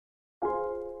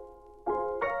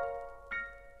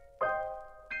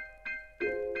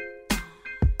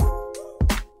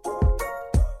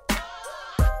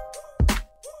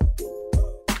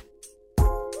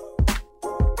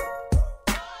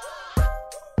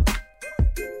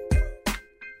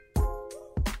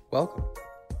Welcome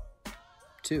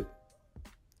to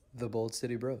the Bold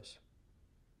City Bros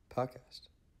podcast,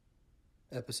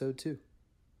 episode 2.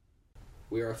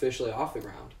 We are officially off the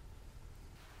ground.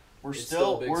 We're It's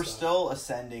still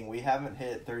ascending. We haven't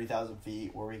hit 30,000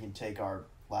 feet where we can take our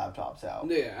laptops out.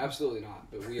 Yeah, absolutely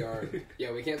not. But we are.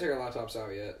 Yeah, we can't take our laptops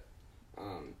out yet.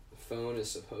 Phone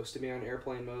is supposed to be on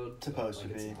airplane mode. Supposed to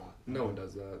be. It's not. No one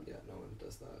does that. Yeah, no one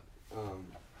does that.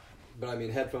 But I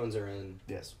mean, headphones are in.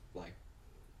 Yes. Like,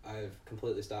 I've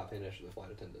completely stopped paying attention to the flight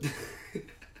attendants.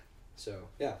 So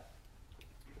yeah.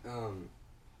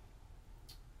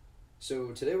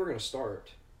 So today we're gonna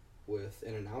start with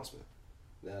an announcement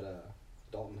that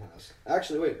Dalton has.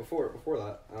 Actually, wait before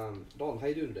that, Dalton, how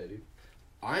you doing today, dude?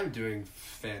 I'm doing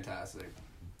fantastic.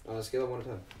 On a scale of 1 to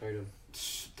 10, how you doing?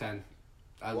 10.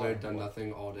 I Why? literally done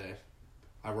nothing all day.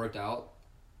 I worked out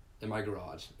in my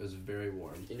garage. It was very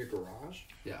warm. In your garage?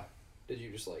 Yeah. Did you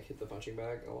just like hit the punching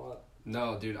bag a lot?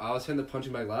 No, dude, I was hitting the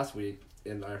punching bag last week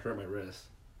and I hurt my wrist.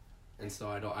 And so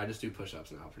I just do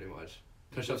push-ups now pretty much.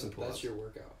 Push-ups and pull-ups. That's your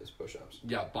workout, is push-ups.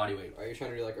 Yeah, body weight. Are you trying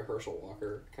to do like a Herschel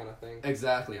Walker kind of thing?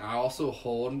 Exactly. I also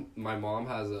hold, my mom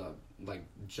has a like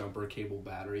jumper cable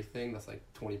battery thing that's like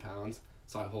 20 pounds.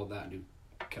 So I hold that and do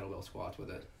kettlebell squats with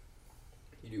it.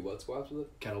 You do what squats with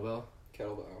it? Kettlebell.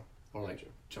 Kettlebell. Or like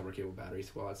jumper cable battery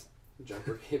squats.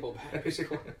 Jumper cable battery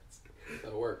squats.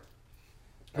 That'll work.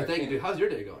 But thank you, dude. How's your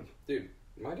day going? Dude,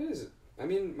 my day was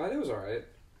alright.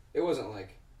 It wasn't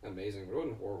like amazing, but it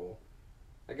wasn't horrible.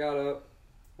 I got up,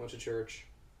 went to church,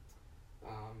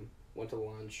 went to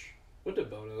lunch, went to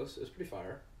Bono's. It was pretty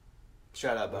fire.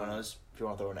 Shout out Bono's if you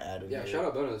want to throw an ad in Yeah, here. shout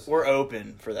out Bono's. We're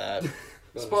open for that.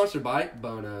 Bono's. Sponsored by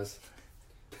Bono's.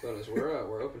 Bono's.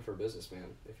 We're open for business, man.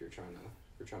 If you're trying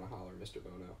to holler, Mr.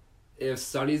 Bono. If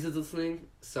Sonny's is listening,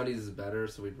 Sonny's is better,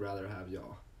 so we'd rather have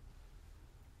y'all.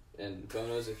 And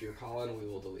Bono's, if you're calling, we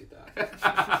will delete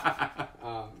that.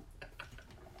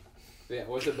 Yeah,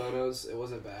 went to Bono's. It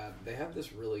wasn't bad. They have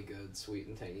this really good sweet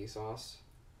and tangy sauce.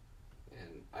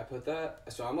 And I put that...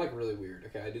 So I'm like really weird,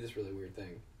 okay? I do this really weird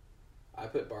thing. I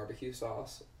put barbecue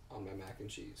sauce on my mac and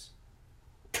cheese.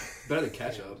 Better than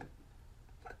ketchup.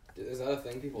 Is that a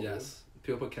thing people do? Yes.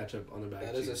 People put ketchup on their mac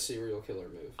and That is cheese. a serial killer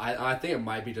move. I think it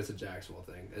might be just a Jacksonville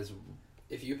thing.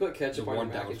 If you put ketchup The on your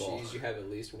one mac and downfall. cheese, you have at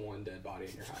least one dead body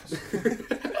in your house.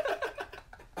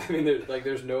 I mean,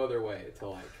 there's no other way to,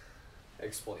 like,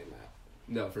 explain that.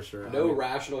 No, for sure. No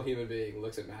rational human being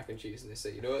looks at mac and cheese and they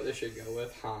say, you know what this should go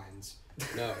with? Heinz.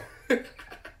 No.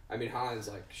 I mean, Heinz,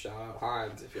 like, shout out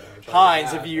Heinz if you want to try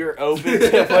Heinz, that. if you're open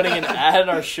to putting an ad in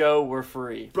our show, we're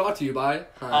free. Brought to you by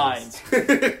Heinz.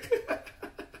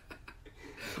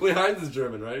 Wait, Heinz is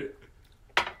German, right?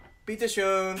 Bitte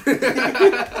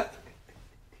schön.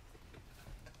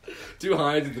 Do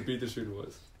Heinz in the Beat the Shoot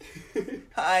voice.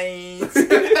 Heinz.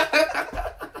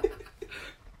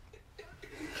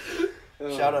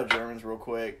 Shout out Germans real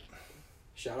quick.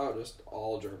 Shout out just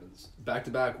all Germans.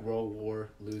 Back-to-back World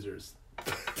War losers.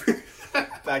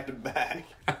 Back to back.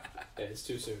 Hey, it's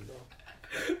too soon,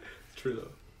 bro. True,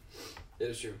 though. It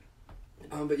is true.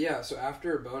 But yeah, so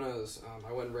after Bono's,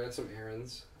 I went and ran some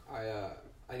errands.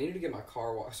 I needed to get my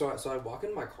car washed. So I walked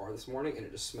into my car this morning and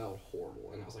it just smelled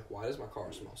horrible. And I was like, why does my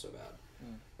car smell so bad?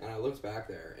 And I looked back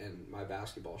there and my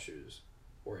basketball shoes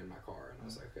were in my car. And I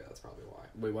was like, okay, that's probably why.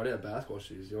 Wait, why do you have basketball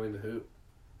shoes? You don't even hoop.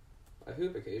 I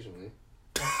hoop occasionally.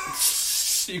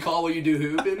 You call what you do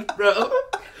hooping, bro?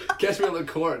 Catch me on the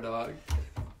court, dog.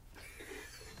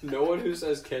 No one who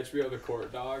says catch me on the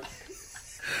court, dog,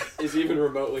 is even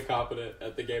remotely competent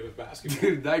at the game of basketball.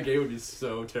 Dude, that game would be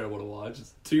so terrible to watch.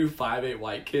 Just 2 5'8"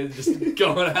 white kids just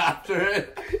going after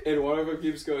it. And one of them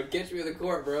keeps going, catch me on the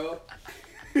court, bro.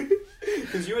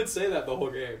 Because you would say that the whole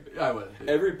game. I would.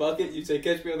 Every bucket, you'd say,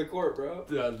 catch me on the court, bro.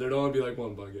 Yeah, there'd only be like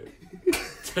one bucket.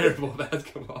 Terrible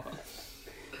basketball.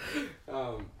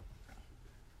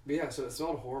 But yeah, so it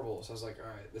smelled horrible. So I was like, all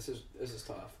right, this is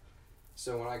tough.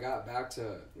 So when I got back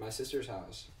to my sister's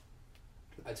house,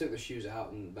 I took the shoes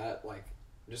out, and that, like,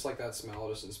 just like that smell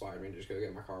just inspired me to just go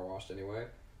get my car washed anyway.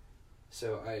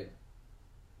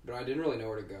 But I didn't really know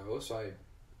where to go, so I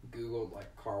Googled,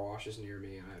 like, car washes near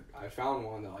me, and I found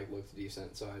one that, like, looked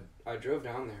decent. So I drove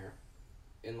down there,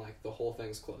 and, like, the whole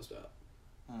thing's closed up.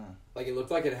 Like, it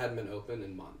looked like it hadn't been open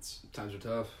in months. Times are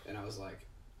tough. And I was like,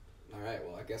 all right,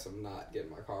 well, I guess I'm not getting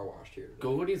my car washed here today.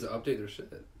 Google needs to update their shit.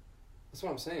 That's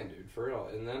what I'm saying, dude, for real.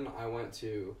 And then I went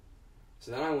to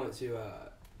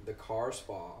the car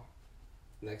spa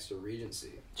next to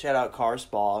Regency. Shout out Car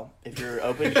Spa. If you're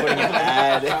open to putting an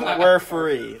ad, we're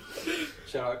free.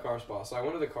 Shout out car spa. So I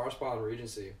went to the car spa in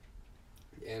Regency.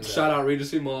 And, Shout out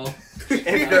Regency Mall.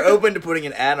 If you're open to putting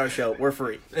an ad on our show, we're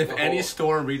free. If any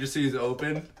store in Regency is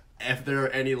open, if there are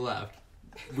any left,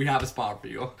 we have a spot for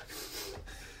you.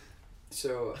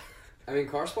 So, I mean,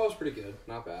 car spa was pretty good.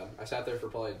 Not bad. I sat there for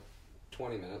probably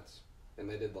 20 minutes, and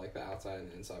they did, like, the outside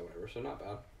and the inside, whatever, so not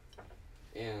bad.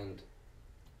 And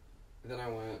then I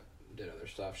went, did other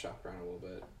stuff, shopped around a little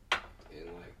bit,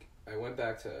 and, like, I went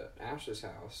back to Ashley's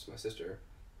house, my sister,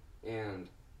 and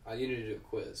I needed to do a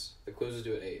quiz. The quiz was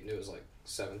due at 8, and it was, like,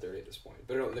 7:30 at this point.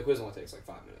 But the quiz only takes, like,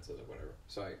 5 minutes, so, like, whatever.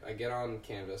 So I get on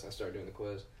Canvas, I start doing the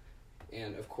quiz,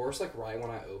 and, of course, like, right when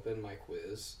I open my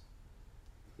quiz,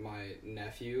 my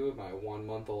nephew, my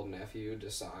 1-month-old nephew,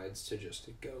 decides to just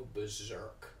go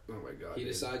berserk. Oh my god. He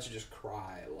decides to just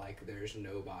cry like there's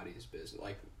nobody's business.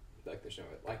 Like there's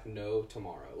no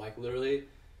tomorrow. Like, literally,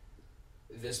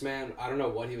 this man, I don't know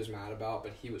what he was mad about,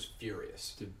 but he was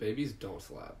furious. Dude, babies don't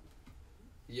slap.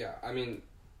 Yeah, I mean,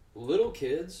 little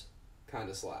kids kind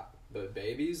of slap, but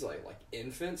babies, like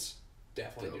infants,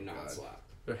 definitely do not slap.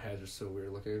 Their heads are so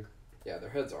weird looking. Yeah, their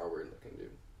heads are weird looking,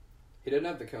 dude. He didn't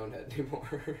have the cone head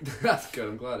anymore. That's good.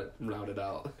 I'm glad it rounded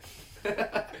out.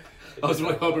 I was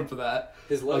really hoping for that.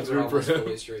 His legs are almost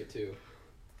fully straight too.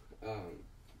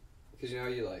 Because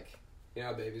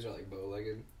how babies are like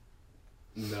bow-legged.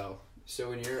 No. So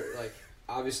when you're like,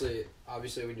 obviously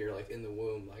when you're like in the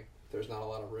womb, like there's not a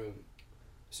lot of room.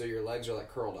 So your legs are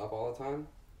like curled up all the time.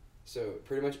 So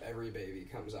pretty much every baby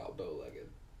comes out bow-legged.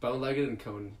 Bow-legged and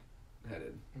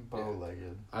cone-headed.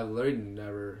 Bow-legged. I literally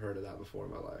never heard of that before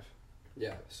in my life.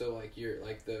 Yeah. So like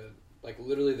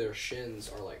literally their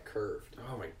shins are like curved.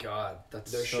 Oh my god,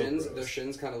 that's their so shins. gross. Their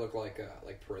shins kind of look like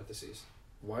parentheses.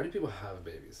 Why do people have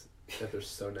babies if they're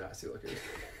so nasty looking?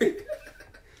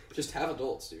 Just have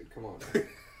adults, dude. Come on.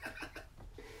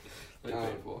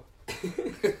 Painful.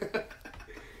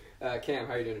 Cam,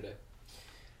 how you doing today?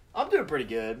 I'm doing pretty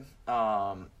good.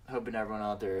 Hoping everyone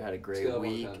out there had a great Scale of 1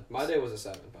 to week. 10. My day was a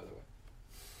 7, by the way.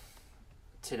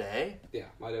 Today? Yeah,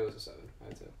 my day was a 7.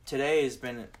 I'd say. Today has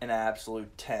been an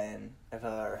absolute 10. If I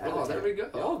ever had Oh, a there 10. we go.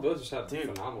 Y'all both just have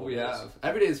Dude, phenomenal We days. have.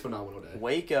 Every day is a phenomenal day.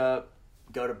 Wake up,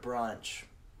 go to brunch.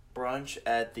 Brunch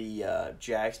at the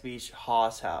Jags Beach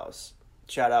Haas House.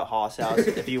 Shout out Haas House.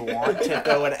 If you want to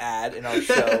throw an ad in our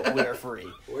show, we are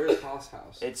free. Where's Haas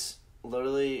House? It's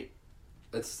literally...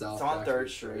 It's south. It's on 3rd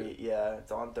Street. Street. Yeah,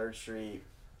 it's on 3rd Street.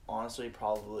 Honestly,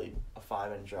 probably a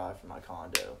 5-minute drive from my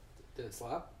condo. Did it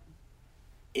slap?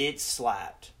 It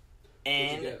slapped. What'd you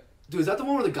And get? Dude, is that the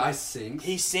one where the guy sings?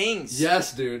 he sings.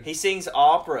 Yes, dude. He sings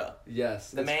opera. Yes.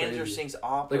 The that's manager crazy. sings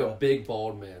opera. Like a big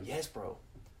bald man. Yes, bro.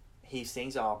 He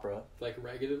sings opera. Like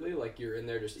regularly? Like you're in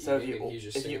there just So eating and he's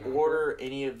just if you singing order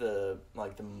any of the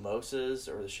mimosas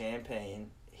or the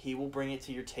champagne, he will bring it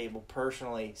to your table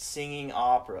personally, singing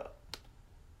opera.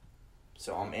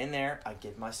 So I'm in there. I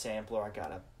get my sampler.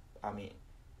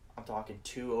 I'm talking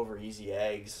 2 over easy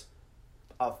eggs,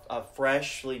 a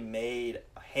freshly made,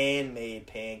 handmade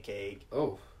pancake,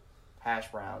 Oh.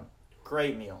 hash brown,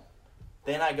 great meal.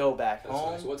 Then I go back That's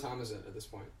home. nice. What time is it at this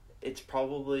point? It's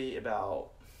probably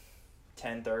about No,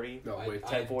 10:30. wait.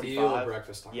 10:45. Ideal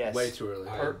breakfast time. Yes. Way too early.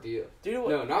 Ideal. Dude,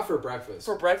 No, not for breakfast.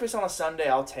 for breakfast on a Sunday,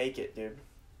 I'll take it, dude.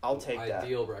 I'll take that.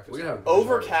 Ideal breakfast. We're gonna have-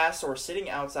 Overcast, so we're sitting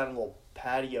outside in a little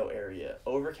patio area.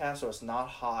 Overcast, so it's not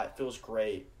hot. Feels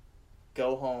great.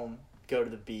 Go home. Go to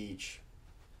the beach.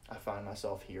 I find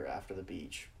myself here after the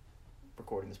beach,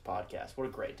 recording this podcast. What a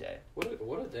great day. What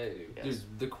a day, dude. Yes.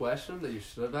 Dude, the question that you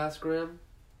should have asked Graham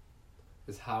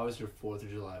is how was your 4th of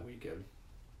July weekend?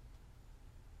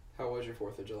 How was your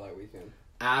 4th of July weekend?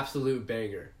 Absolute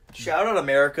banger. Shout out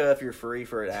America if you're free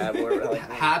for an ad. Whatever, like,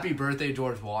 Happy birthday,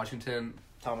 George Washington.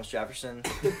 Thomas Jefferson.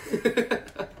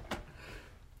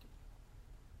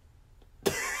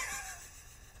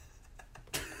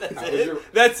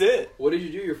 That's it. What did you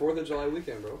do your 4th of July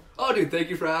weekend, bro? Oh, dude, thank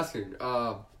you for asking.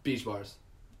 Beach bars.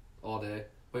 All day.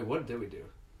 Wait, what did we do?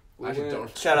 We I actually went-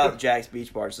 don't. Shout out Jack's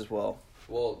Beach Bars as well.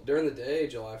 Well, during the day,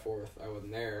 July 4th, I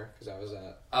wasn't there because I was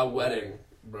at A wedding,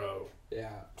 bro. Yeah,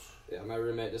 my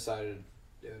roommate decided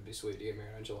it would be sweet to get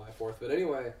married on July 4th. But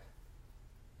anyway,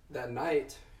 that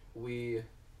night we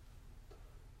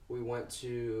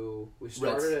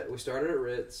started at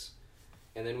Ritz,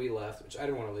 and then we left, which I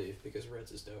didn't want to leave because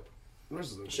Ritz is dope.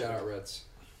 Shout out Ritz.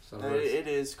 It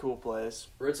is a cool place.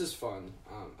 Ritz is fun,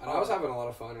 and I was having a lot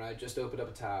of fun, and I just opened up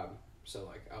a tab, so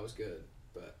like I was good.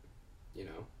 But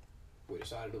we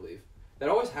decided to leave. That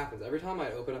always happens every time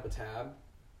I open up a tab.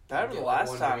 That was the get, like, last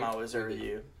one time drink, I was there with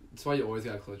you. That's why you always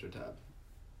gotta close your tab.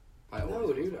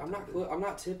 No, dude, I'm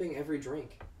not tipping every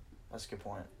drink. That's a good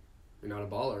point. You're not a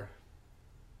baller.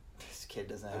 This kid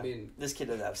doesn't have. I mean, this kid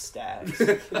doesn't have stacks.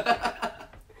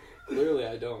 Clearly,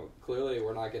 I don't. Clearly,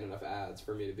 we're not getting enough ads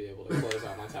for me to be able to close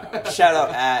out my tab. Shout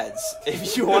out ads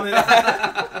if you want an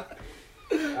ad.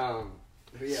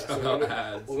 But yeah, Shout so out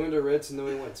ads. we went to Ritz and then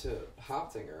we went to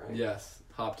Hoptinger, right? Yes,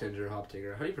 Hoptinger. How do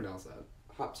you pronounce that?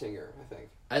 Hoptinger, I think.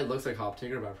 It looks like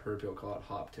Hoptinger, but I've heard people call it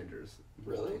Hop Tingers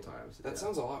Really? multiple times. That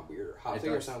sounds a lot weirder.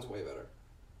 Hoptinger does. sounds way better.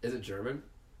 Is it German?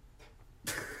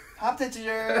 Hop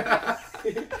teacher.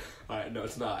 Alright, no,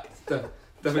 it's not. It's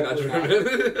definitely not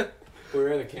German. We were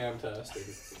in a cam test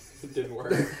and it didn't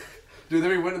work. Dude, then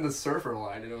we went in the surfer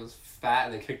line and it was fat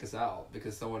and they kicked us out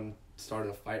because someone started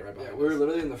a fight right Yeah, behind we were us.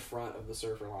 literally in the front of the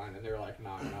surfer line and they were like,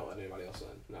 nah, you're not letting anybody else in.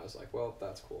 And I was like, well,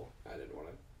 that's cool. I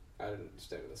didn't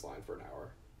stand in this line for an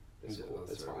hour. It's Yeah, cool.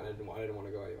 that's It's fine. terrible. I didn't want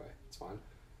to go anyway. It's fine.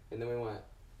 And then we went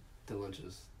To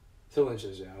Lynch's. to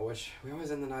Lynch's, yeah, which we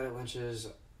always end the night at Lynch's.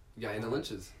 Yeah, in the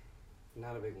Lynch's.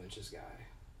 Not a big Lynch's guy.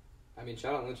 I mean,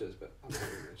 shout out Lynch's, but I'm not a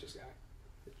big Lynch's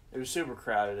guy. It was super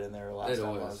crowded in there last time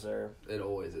I was there. It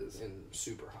always is. And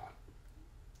super hot.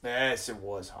 Yes, it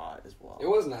was hot as well. It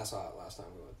wasn't as hot last time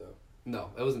we went though. No,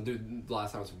 it wasn't. Dude,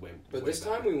 last time was way. But way this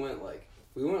time better. we went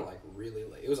really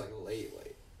late. It was like late.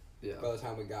 Yeah. By the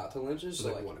time we got to Lynch's, It so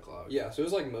was like 1 o'clock. yeah, so it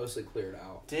was like mostly cleared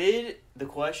out. The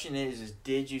question is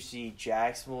did you see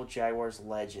Jacksonville Jaguars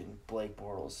legend Blake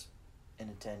Bortles in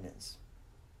attendance?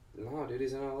 No, dude,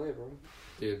 he's in LA, bro.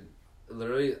 Dude,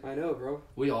 literally, I know, bro.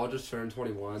 we all just turned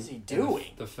 21. What's he and doing?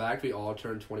 The fact we all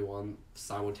turned 21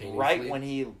 simultaneously. Right when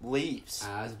he leaves.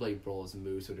 As Blake Bortles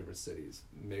moves to different cities,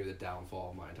 maybe the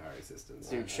downfall of my entire existence.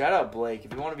 Dude, shout out Blake.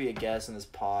 If you want to be a guest in this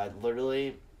pod,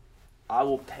 literally, I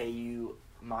will pay you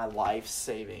my life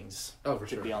savings Oh, for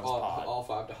to sure. be on this pod. All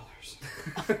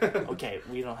 $5. Okay,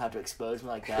 we don't have to expose me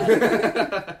like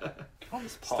that. On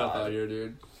this pod. Stuff out here,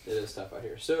 dude. It is tough out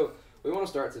here. So we want to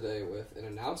start today with an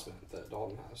announcement that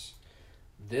Dalton has.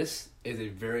 This is a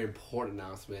very important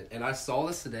announcement, and I saw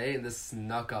this today, and this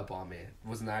snuck up on me.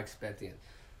 Was not expecting it.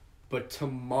 But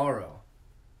tomorrow,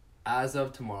 as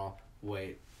of tomorrow,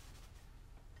 wait.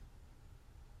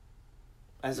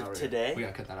 As Not of really. today? We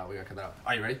gotta cut that out.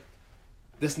 Are you ready?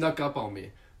 This snuck up on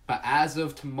me. But as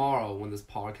of tomorrow, when this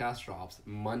podcast drops,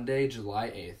 Monday, July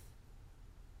 8th,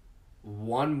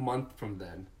 1 month from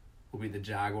then, will be the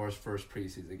Jaguars' first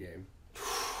preseason game.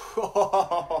 That's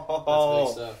Oh,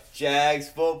 big stuff. Jags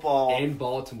football. In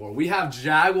Baltimore. We have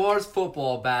Jaguars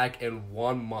football back in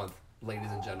 1 month,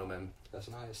 ladies and gentlemen. That's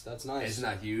nice. That's nice. Isn't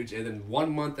that huge? And then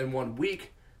 1 month and 1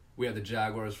 week, we have the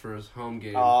Jaguars' first home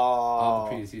game Oh, of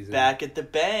the preseason. back at the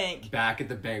bank. Back at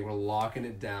the bank. We're locking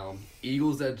it down.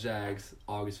 Eagles at Jags,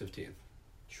 August 15th.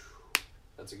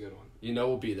 That's a good one. You know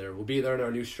we'll be there. We'll be there in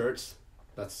our new shirts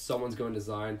that someone's going to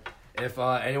design. If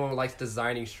anyone likes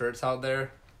designing shirts out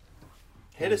there,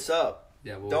 Hit us up.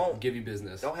 yeah, we'll Don't- give you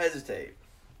business. Don't hesitate.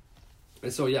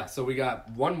 And so, yeah, so we got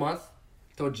 1 month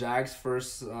till Jags'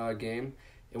 first game,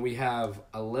 and we have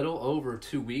a little over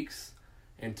 2 weeks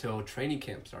until training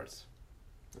camp starts.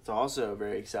 It's also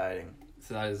very exciting.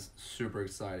 So that is super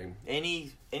exciting.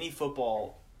 Any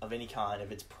football of any kind,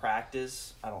 if it's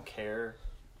practice, I don't care.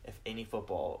 If any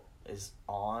football is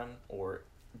on or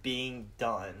being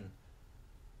done,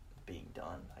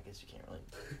 I guess you can't really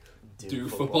Do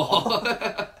football.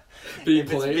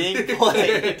 If it's being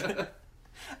played,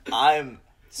 I'm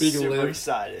Being super lived.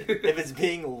 excited. If it's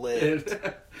being lived,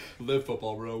 Live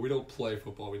football, bro. We don't play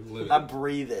football. We live it. I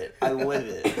breathe it. I live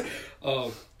it.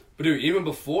 But dude, even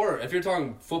before, if you're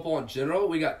talking football in general,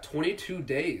 we got 22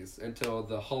 days until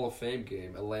the Hall of Fame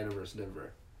game, Atlanta versus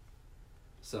Denver.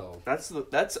 So That's 20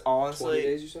 honestly,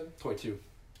 days, you said? 22.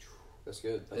 That's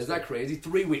good. That's Isn't that crazy?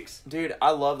 3 weeks. dude.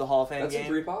 I love the Hall of Fame That's in game.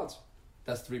 3 pods.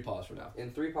 That's 3 pods for now. In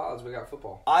 3 pods, we got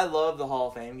football. I love the Hall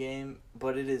of Fame game,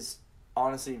 but it is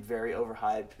honestly very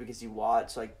overhyped because you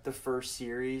watch like the first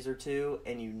series or two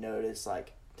and you notice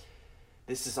like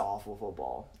this is awful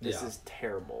football. This Yeah. is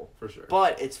terrible. For sure.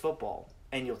 But it's football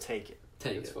and you'll take it.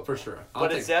 Take It's it, football. for sure.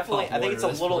 But it's definitely I think it's a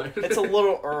little it's a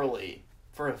little early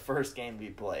for a first game to be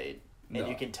played. And No.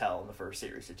 you can tell in the first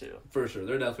series or two. For sure.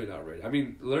 They're definitely not ready. I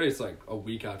mean, literally it's like a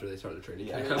week after they start the training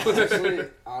Yeah.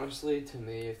 camp. Honestly, to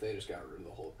me, if they just got rid of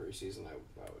the whole preseason, I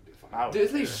would be fine. I would- Dude,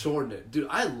 they shortened it. Dude,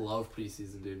 I love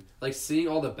preseason, dude. Like, seeing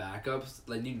all the backups,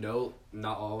 like, you know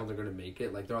not all of them are going to make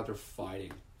it. Like, they're out there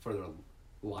fighting for their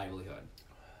livelihood.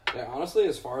 Yeah, honestly,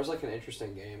 as far as like an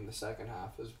interesting game, the second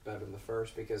half is better than the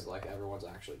first because like everyone's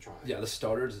actually trying. Yeah, the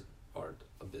starters are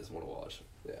abysmal to watch.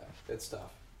 Yeah, it's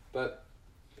tough. But,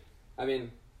 I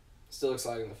mean, still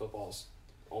exciting. The football's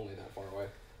only that far away.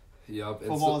 Yup.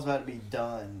 Football is about to be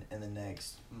done in the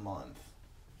next month.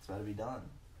 It's about to be done.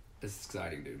 It's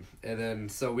exciting, dude. And then,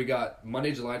 so we got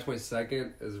Monday, July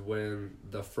 22nd is when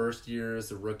the first years,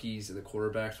 the rookies, and the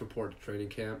quarterbacks report to training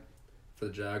camp for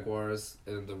the Jaguars.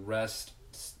 And the rest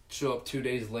show up 2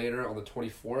 days later on the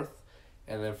 24th.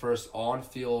 and then first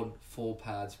on-field full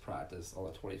pads practice on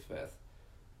the 25th.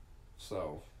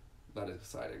 So, that is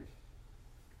exciting.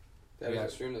 That is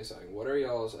extremely exciting. What are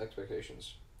y'all's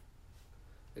expectations?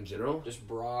 In general? Just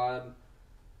broad.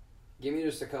 Give me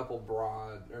just a couple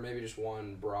broad, or maybe just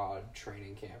one broad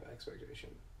training camp expectation.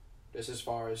 Just as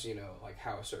far as, like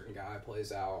how a certain guy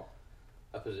plays out,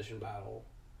 a position battle,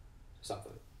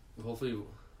 something. Hopefully,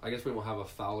 I guess we won't have a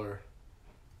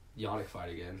Fowler-Yannick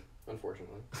fight again.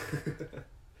 Unfortunately.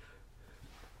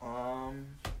 I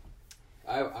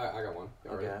I got one.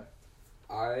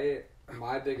 okay.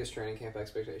 My biggest training camp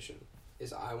expectation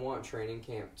is I want training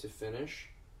camp to finish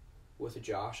with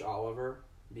Josh Oliver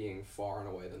being far and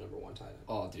away the number 1 tight end.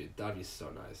 Oh, dude, that'd be so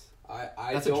nice.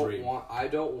 I That's a dream. I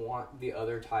don't want the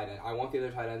other tight end. I want the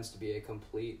other tight ends to be a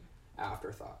complete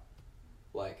afterthought.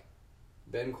 Like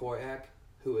Ben Koyak,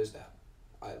 who is that?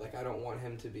 I don't want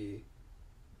him to be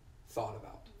thought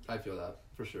about. I feel that,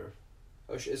 for sure.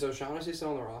 Is O'Shaughnessy still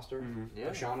on the roster? Mm-hmm. Yeah.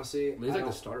 O'Shaughnessy. He's like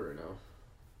the starter right now.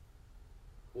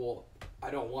 Well, I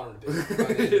don't want him to be.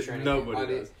 By the end of training camp.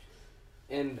 Nobody does.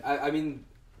 And I mean,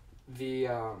 the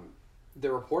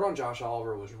report on Josh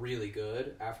Oliver was really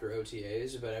good after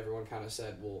OTAs, but everyone kind of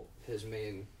said, well, his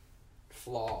main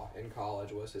flaw in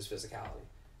college was his physicality.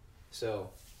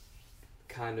 So,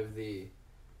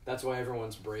 that's why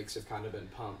everyone's brakes have kind of been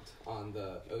pumped on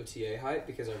the OTA hype,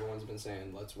 because everyone's been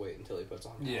saying, let's wait until he puts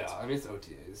on pads. Yeah, I mean, it's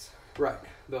OTAs. Right.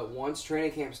 But once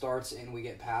training camp starts and we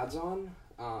get pads on,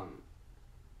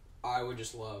 I would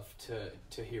just love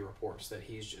to hear reports that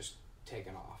he's just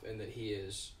taken off and that he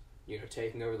is,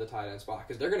 taking over the tight end spot,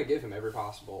 because they're going to give him every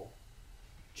possible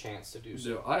chance to do so.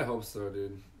 Dude, I hope so,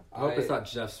 dude. I hope it's not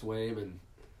Jeff Swaim and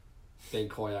Ben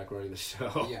Koyak running the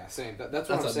show. Yeah, same. That's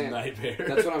what I'm saying. That's a nightmare.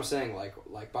 That's what I'm saying.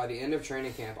 Like by the end of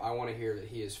training camp, I want to hear that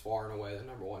he is far and away the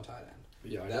number 1 tight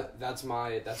end. Yeah, That's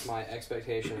my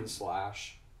expectation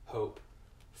 / hope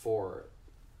for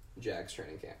Jags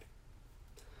training camp.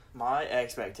 My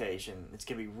expectation, it's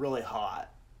going to be really hot.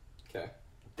 Okay.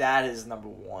 That is number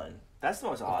 1. That's the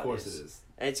most obvious. Of course it is.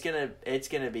 It's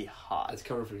gonna be hot. It's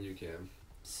coming from you, Cam.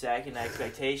 Second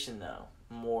expectation, though,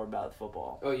 more about the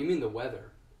football. Oh, you mean the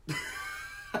weather?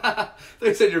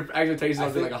 They said your expectations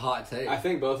would be like a hot take. I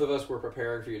think both of us were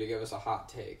preparing for you to give us a hot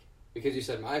take, because you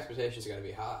said my expectations got to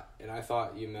be hot, and I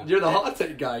thought you meant... You're the hot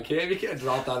take guy, Cam. You can't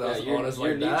drop that as honest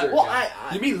like that. Well,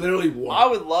 You mean literally what? I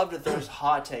would love to throw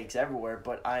hot takes everywhere,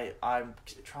 but I'm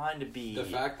trying to be... The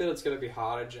fact that it's going to be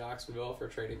hot in Jacksonville for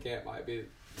training camp might be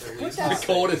the least that's hot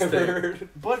coldest thing I've thing. heard.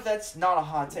 But that's not a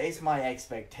hot take. It's my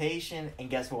expectation, and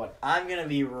guess what? I'm going to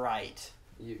be right.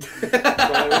 You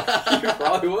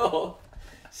probably will.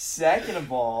 Second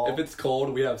of all... If it's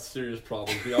cold, we have serious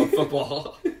problems beyond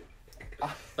football.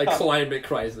 Like climate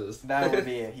crisis. That would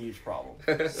be a huge problem.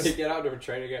 You get out to a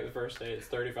training camp the first day, it's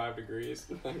 35 degrees.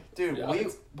 Dude, Yeah,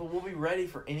 but we'll be ready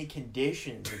for any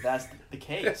conditions if that's the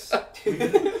case.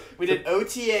 We did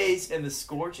OTAs in the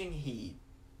scorching heat.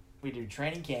 We do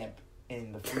training camp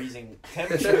in the freezing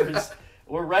temperatures.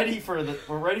 We're ready for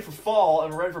fall,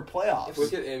 and we're ready for playoffs. If we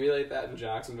could emulate that in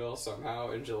Jacksonville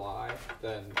somehow in July,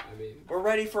 then, I mean... We're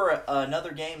ready for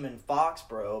another game in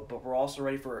Foxborough, but we're also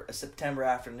ready for a September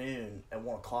afternoon at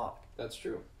 1 o'clock. That's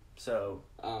true. So,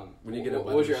 When you get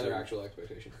what was your weather other machine. actual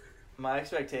expectation? my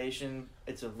expectation,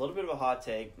 it's a little bit of a hot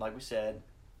take. Like we said,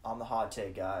 I'm the hot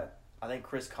take guy. I think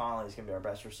Chris Conley is going to be our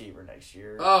best receiver next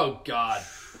year. Oh, God.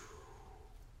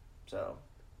 So...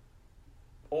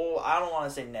 Oh, I don't want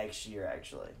to say next year,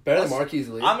 actually. Better than Marqise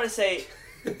Lee? I'm going to say...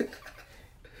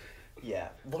 Yeah,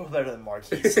 a little better than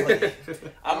Marqise Lee.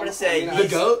 I'm going to say I mean, the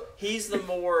GOAT? he's the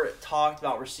more talked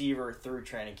about receiver through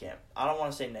training camp. I don't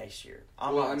want to say next year.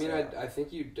 I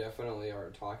think you definitely are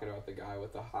talking about the guy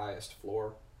with the highest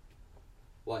floor.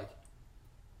 Like,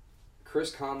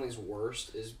 Chris Conley's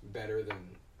worst is better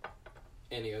than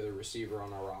any other receiver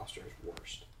on our roster's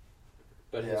worst.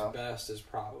 But his best is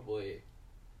probably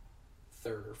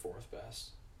third or fourth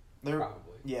best.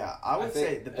 Probably. Yeah, I would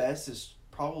say think the best is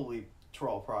probably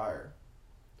Terrelle Pryor.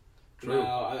 True.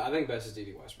 No, I think best is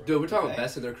D.D. Westbrook. Dude, we're talking Okay.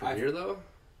 best in their career, though?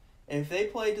 If they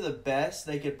play to the best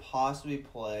they could possibly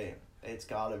play, it's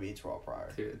got to be Terrelle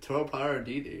Pryor. Dude, Terrelle Pryor or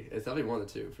DD. It's definitely one of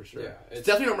the two, for sure. Yeah, it's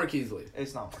definitely not Marqise Lee.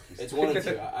 It's not Marquise. It's one of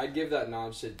two. I'd give that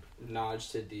nod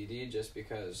to D.D. just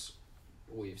because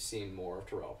we've seen more of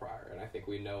Terrelle Pryor, and I think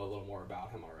we know a little more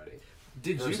about him already.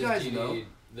 Did Versus you guys D.D., know?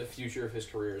 the future of his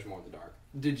career is more in the dark.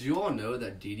 Did you all know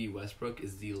that D.D. Westbrook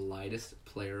is the lightest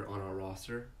player on our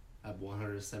roster at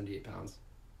 178 pounds?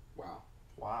 Wow.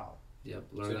 Wow. Yep,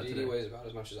 So learned that D.D. today. weighs about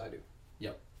as much as I do.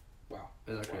 Yep. Wow.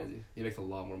 Isn't that Wow. crazy? He makes a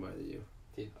lot more money than you.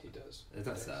 He does. It's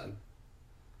not sad.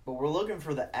 But we're looking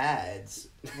for the ads.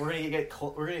 We're gonna get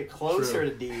closer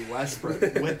to D Westbrook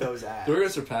with those ads. We're gonna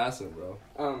surpass him, bro.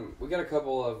 We got a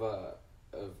couple of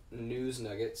news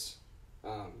nuggets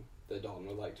that Dalton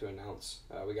would like to announce.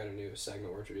 We got a new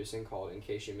segment we're introducing called "In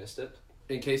Case You Missed It."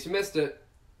 In case you missed it,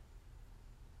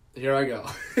 here I go.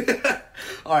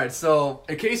 All right, so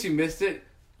in case you missed it,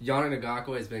 Yannick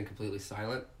Ngakoue has been completely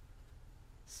silent.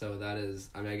 So that is,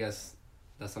 I mean, I guess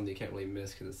that's something you can't really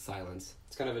miss because it's silence.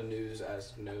 It's kind of a news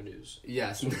as no news.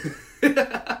 Yes.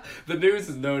 The news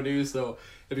is no news, so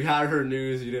if you had heard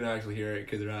news, you didn't actually hear it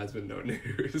because there has been no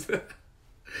news.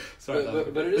 Sorry,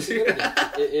 but it is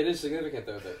significant. It is significant,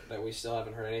 though, that we still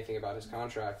haven't heard anything about his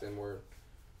contract, and we're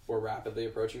rapidly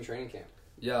approaching training camp.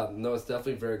 Yeah, no, it's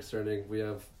definitely very concerning. We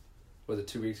have,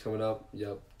 2 weeks coming up?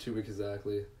 Yep, 2 weeks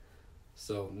exactly.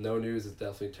 So no news is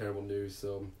definitely terrible news,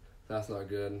 so that's not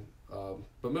good.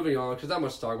 But moving on, because not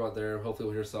much to talk about there. Hopefully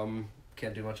we'll hear some.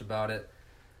 Can't do much about it.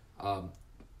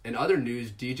 In other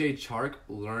news, DJ Chark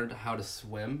learned how to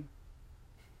swim.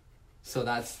 So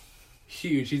that's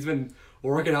huge. He's been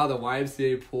working out at the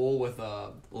YMCA pool with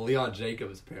Leon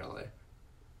Jacobs, apparently.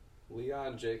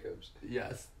 Leon Jacobs.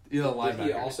 Yes. He's a linebacker. Did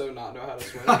he also not know how to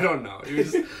swim? I don't know. He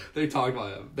was just, they talked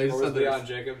about him. They or just was said Leon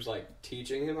Jacobs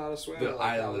teaching him how to swim?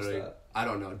 I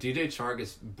don't know. DJ Chark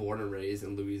is born and raised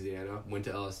in Louisiana, went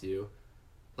to LSU.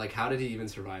 How did he even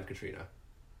survive Katrina?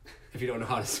 If you don't know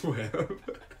how to swim.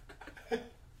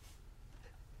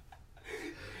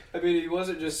 I mean, he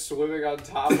wasn't just swimming on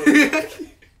top of it.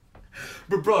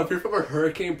 But bro, if you're from a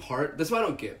hurricane part, that's what I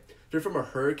don't get. If you're from a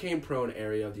hurricane-prone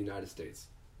area of the United States.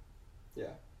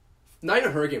 Yeah. Not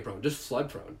even hurricane prone, just flood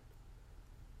prone.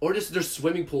 Or just there's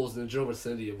swimming pools in the general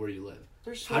vicinity of where you live.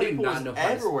 There's how do you pools not know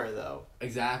everywhere, though.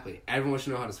 Exactly. Everyone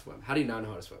should know how to swim. How do you not know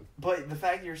how to swim? But the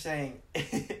fact you're saying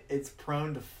it's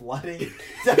prone to flooding,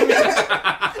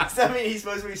 does that mean he's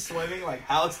supposed to be swimming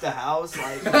house to house? You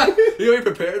gotta be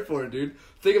prepared for it, dude.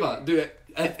 Think about it. Dude,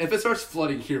 if it starts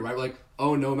flooding here, right, we're like,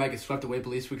 oh no, might get swept away, but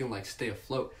at least we can stay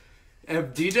afloat.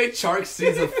 If DJ Chark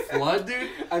sees a flood, dude...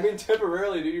 I mean,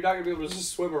 temporarily, dude, you're not going to be able to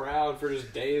just swim around for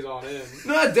just days on end.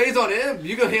 Not days on end.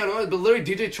 You can hang on, but literally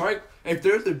DJ Chark, if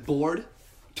there's a board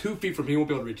 2 feet from him, he won't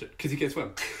be able to reach it because he can't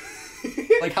swim.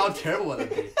 How terrible would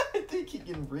that be? I think he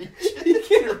can reach it. He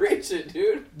can reach it,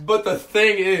 dude. But the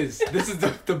thing is, this is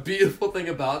the beautiful thing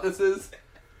about this is,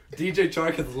 DJ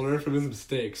Chark has learned from his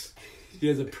mistakes. He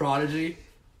has a prodigy.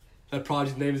 That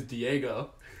prodigy's name is Diego.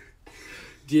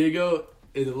 Diego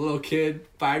is a little kid,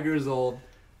 5 years old,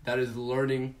 that is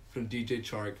learning from DJ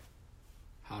Chark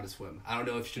how to swim. I don't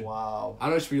know if you should. Wow. I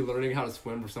don't know if you should be learning how to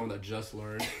swim for someone that just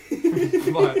learned.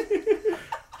 But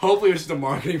hopefully it's just a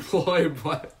marketing ploy.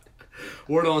 But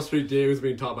word on the street, Diego's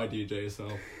being taught by DJ.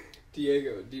 So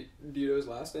Diego, do you know his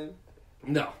last name?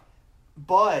 No.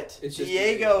 But It's just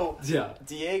Diego. Yeah.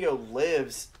 Diego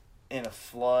lives in a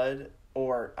flood,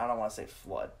 or I don't want to say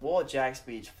flood. Well, Jags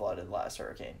Beach flooded last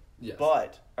hurricane. Yes.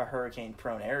 But a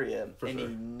hurricane-prone area, For and sure.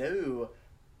 he knew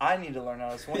I need to learn how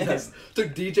to swim. Yes.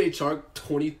 Took DJ Chark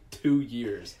 22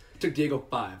 years. Took Diego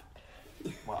 5.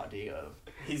 Wow, Diego,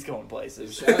 he's going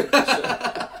places. Shout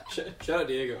out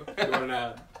Diego. You want an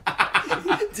ad?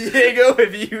 Diego,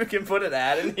 if you can put an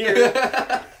ad in here.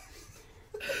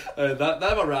 That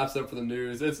about wraps up for the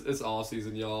news. It's all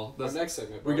season, y'all. Our next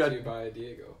segment we brought got- to you by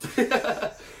Diego.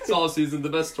 It's all season. The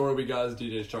best story we got is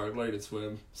DJ Chark learning to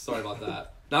swim. Sorry about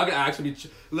that. Now I can actually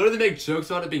literally make jokes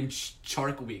about it being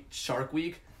Shark Week. Shark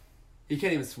Week? He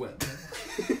can't even swim.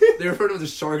 They refer to him as a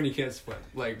shark and he can't swim.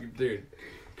 Dude,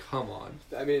 come on.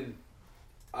 I mean,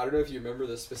 I don't know if you remember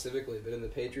this specifically, but in the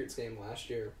Patriots game last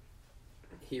year,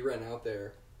 he ran out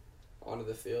there onto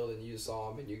the field and you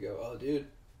saw him and you go, oh, dude,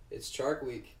 it's Shark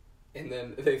Week. And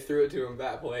then they threw it to him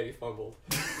that play and he fumbled.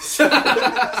 So,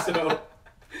 I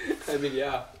mean,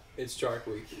 yeah, it's Shark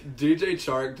Week. DJ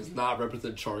Chark does not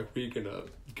represent Shark Week in a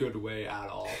good way at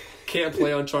all. Can't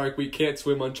play on Shark Week, can't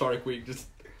swim on Shark Week. Just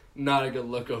not a good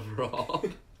look overall.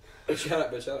 But shout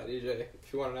out DJ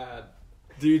if you want an ad.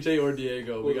 DJ or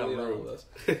Diego, we We'll got lead all room. of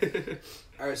this.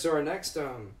 All right, so our next,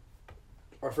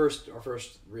 our first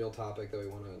real topic that we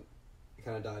want to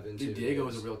kind of dive into. Dude, Diego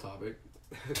is a real topic.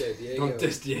 Okay, Diego. Don't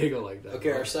diss Diego like that. Okay,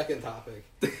 bro. our second topic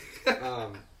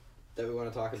that we want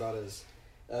to talk about is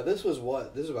this was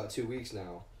about 2 weeks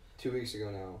now. 2 weeks ago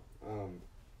now.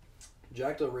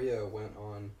 Jack Del Rio went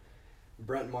on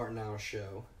Brent Martinow's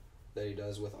show that he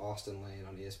does with Austin Lane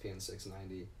on ESPN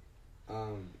 690.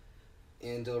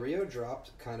 And Del Rio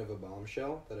dropped kind of a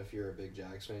bombshell that if you're a big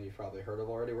Jags fan, you've probably heard of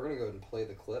already. We're going to go ahead and play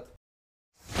the clip.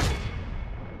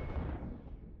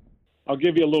 I'll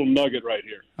give you a little nugget right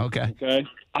here. Okay. Okay.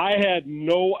 I had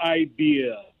no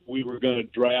idea we were going to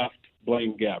draft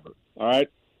Blaine Gabbert. All right.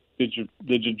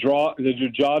 Did you draw? Did your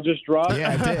jaw just drop?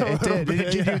 Yeah, it did.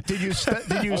 Did you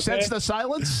sense the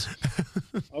silence?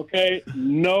 Okay,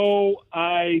 no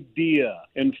idea.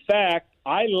 In fact,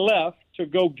 I left to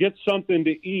go get something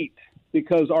to eat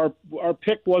because our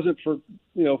pick wasn't for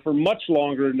much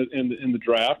longer in the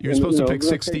draft. You're supposed to pick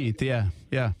 16th. Yeah.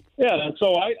 Yeah, and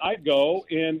so I go,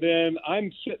 and then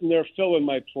I'm sitting there filling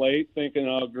my plate, thinking,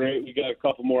 oh, great, we got a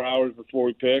couple more hours before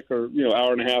we pick, or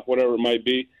hour and a half, whatever it might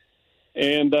be.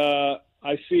 And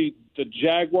I see the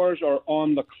Jaguars are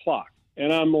on the clock,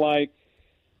 and I'm like,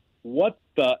 what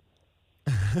the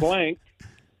blank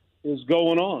is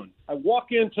going on? I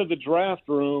walk into the draft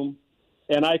room,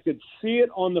 and I could see it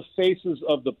on the faces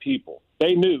of the people.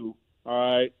 They knew, all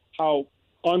right, how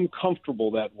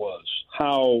uncomfortable that was,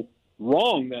 how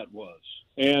wrong that was.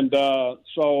 And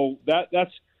so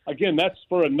that's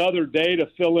for another day to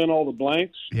fill in all the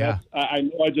blanks. Yeah. I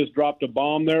know I just dropped a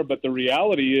bomb there, but the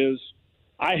reality is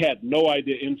I had no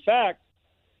idea. In fact,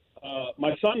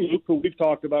 my son Luke, who we've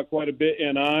talked about quite a bit,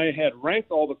 and I had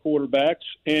ranked all the quarterbacks,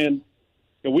 and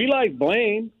we liked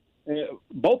Blaine.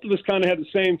 Both of us kind of had the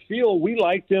same feel. We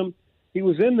liked him. He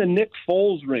was in the Nick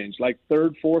Foles range, like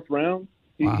third, fourth round.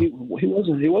 Wow. He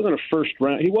wasn't a first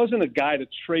round. He wasn't a guy to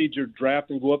trade your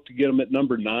draft and go up to get him at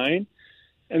number 9.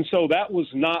 And so that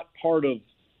was not part of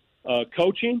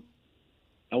coaching.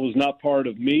 That was not part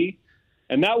of me.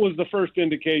 And that was the first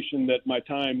indication that my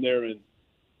time there in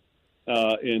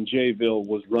Jayville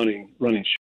was running.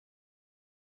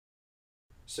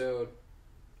 So,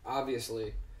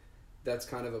 obviously, that's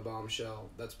kind of a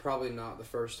bombshell. That's probably not the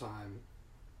first time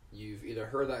you've either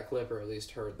heard that clip or at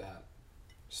least heard that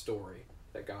story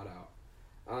that got out.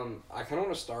 I kind of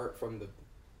want to start from the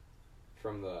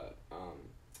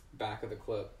back of the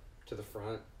clip to the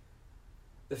front.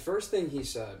 The first thing he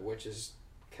said, which is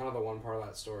kind of the one part of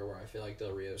that story where I feel like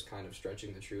Del Rio's kind of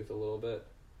stretching the truth a little bit,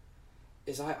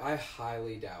 is I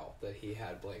highly doubt that he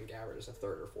had Blaine Gabbert as a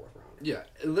third or fourth rounder. Yeah,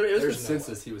 literally, it was There's no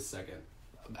consensus he was second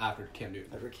after Cam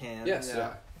Newton. After Cam. Yes,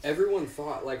 Yeah. Everyone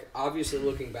thought, like, obviously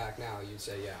looking back now, you'd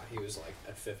say, yeah, he was like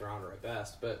a fifth rounder at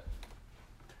best, but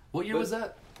What year was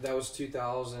that? that was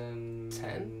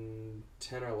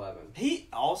 2010 or 11. He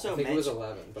also I think it mentioned, was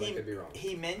 11, but I could be wrong.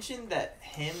 He mentioned that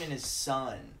him and his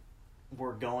son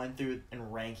were going through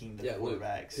and ranking the Luke,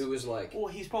 quarterbacks. who was like... Well,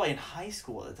 he's probably in high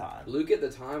school at the time. Luke at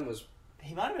the time was...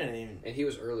 He might have been even... And he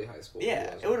was early high school.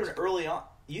 Yeah, it would have been early on.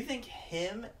 You think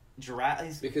him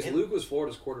draft... Because Luke was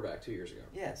Florida's quarterback 2 years ago.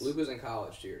 Yes. Luke was in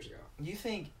college 2 years ago. You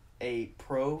think a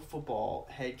pro football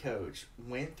head coach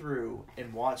went through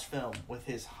and watched film with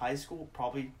his high school,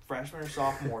 probably freshman or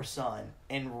sophomore son,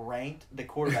 and ranked the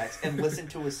quarterbacks and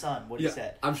listened to his son, what he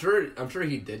said? I'm sure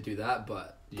he did do that,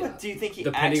 but yeah. But do you think he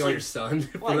depending actually, on your son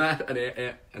for like,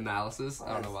 that analysis,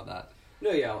 I don't know about that.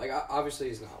 No, yeah, like obviously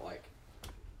he's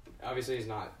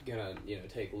not gonna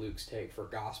take Luke's take for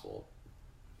gospel,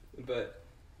 but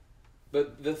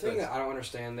the thing that I don't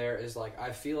understand there is, like,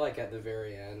 I feel like at the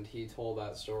very end he told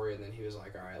that story and then he was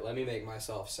like, all right, let me make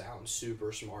myself sound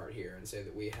super smart here and say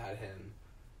that we had him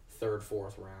third,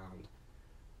 fourth round.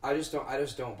 I just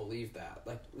don't believe that.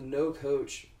 Like, no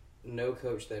coach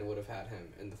then would have had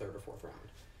him in the third or fourth round.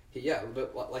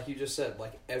 But like you just said,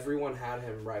 like, everyone had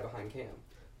him right behind Cam.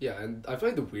 Yeah, and I feel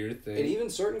like the weird thing... And even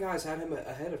certain guys had him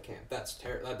ahead of Cam. That was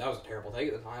a terrible take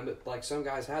at the time, but, like, some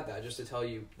guys had that just to tell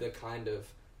you the kind of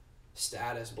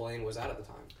status Blaine was at the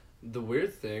time. The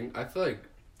weird thing, I feel like,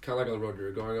 kind of like on the road you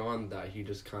were going on, that he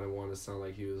just kind of wanted to sound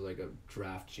like he was, like, a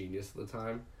draft genius at the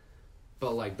time.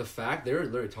 But, like, the fact, they were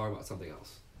literally talking about something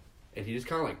else. And he just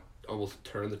kind of, like, almost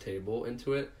turned the table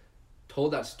into it,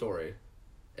 told that story,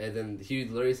 and then he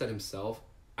literally said himself,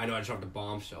 I know I dropped a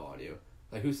bombshell on you.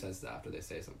 Like, who says that after they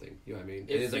say something? You know what I mean?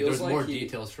 It's like, there's more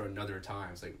details for another time.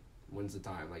 It's like, when's the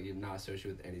time? Like, you're not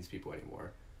associated with any of these people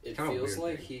anymore. It feels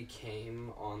like he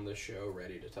came on the show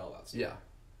ready to tell that story. Yeah.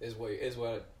 Is what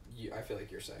I feel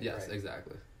like you're saying, yes, right?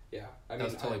 exactly. Yeah. That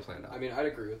was totally planned out. I mean, I'd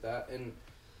agree with that. And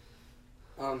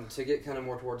to get kind of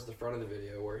more towards the front of the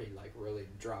video where he, like, really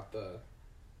dropped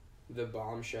the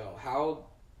bombshell,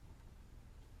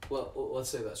 let's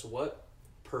say this. What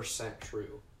 %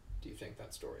 true do you think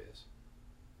that story is?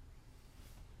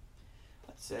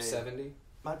 I'd say 70?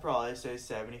 I'd probably say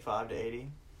 75 to 80.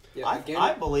 Yeah,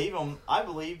 I believe him. I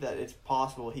believe that it's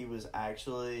possible he was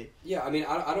actually... Yeah, I mean,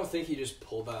 I don't think he just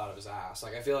pulled that out of his ass.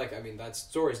 Like, I feel like, I mean, that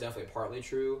story is definitely partly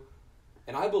true.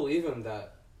 And I believe him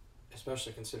that,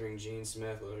 especially considering Gene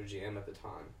Smith was a GM at the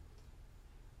time.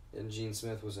 And Gene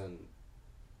Smith was an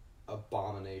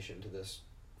abomination to this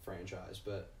franchise.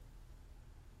 But,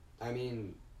 I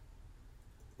mean,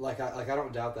 I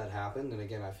don't doubt that happened. And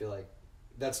again, I feel like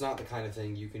that's not the kind of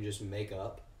thing you can just make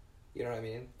up You know what I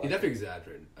mean? He definitely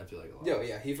exaggerated, I feel like, a lot.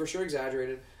 Yeah, he for sure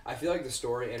exaggerated. I feel like the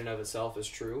story in and of itself is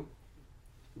true,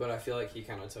 but I feel like he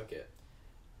kind of took it.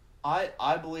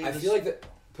 I believe. I feel like that.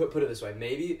 Put it this way,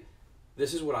 maybe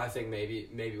this is what I think. Maybe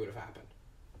would have happened.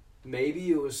 Maybe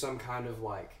it was some kind of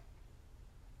like.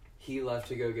 He left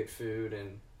to go get food,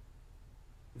 and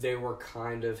they were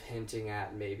kind of hinting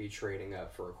at maybe trading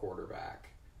up for a quarterback,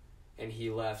 and he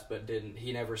left but didn't.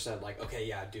 He never said like, okay,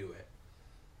 yeah, do it.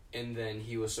 And then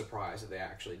he was surprised that they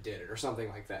actually did it, or something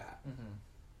like that. Mm-hmm.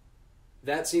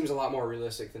 That seems a lot more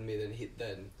realistic than me.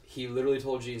 Than he literally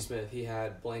told Gene Smith he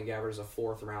had Blaine Gabbert as a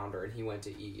 4th rounder, and he went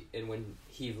to eat. And when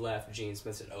he left, Gene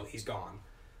Smith said, "Oh, he's gone.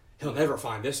 He'll never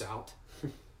find this out.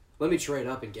 Let me trade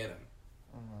up and get him."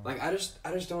 Mm-hmm. Like I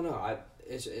just don't know.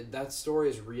 That story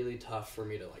is really tough for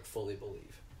me to like fully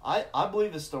believe. I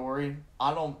believe the story.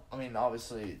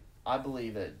 Obviously, I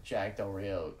believe that Jack Del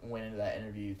Rio went into that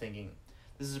interview thinking,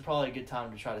 this is probably a good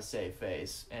time to try to save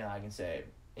face, and I can say,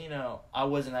 I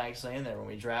wasn't actually in there when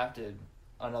we drafted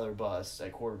another bust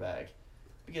at quarterback,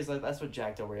 because that's what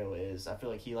Jack Del Rio is. I feel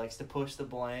like he likes to push the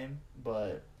blame,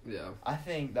 but yeah, I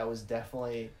think that was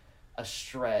definitely a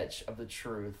stretch of the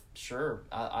truth. Sure,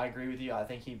 I agree with you. I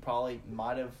think he probably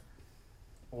might have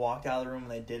walked out of the room when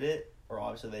they did it, or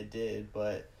obviously they did,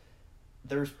 but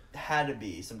there's had to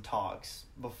be some talks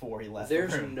before he left the room.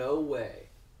 There's no way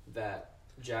that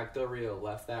Jack Del Rio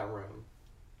left that room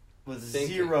with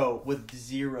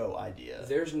zero idea.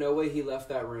 There's no way he left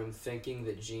that room thinking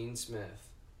that Gene Smith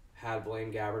had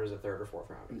Blaine Gabbert as a 3rd or 4th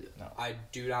rounder. No. I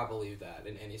do not believe that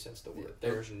in any sense of the word.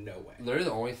 There's no way. They're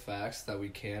the only facts that we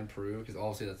can prove, because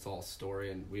obviously that's all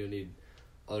story and we don't need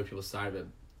other people's side of it.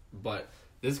 But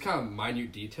this is kind of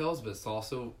minute details, but it's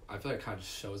also, I feel like it kind of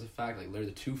just shows a fact. Like,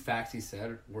 literally the 2 facts he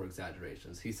said were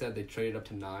exaggerations. He said they traded up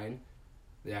to 9.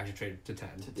 They actually traded to 10.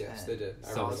 Yes, they did.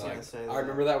 So it's like, I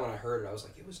remember that when I heard it. I was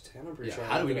like, it was 10. I'm pretty sure.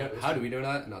 How do we know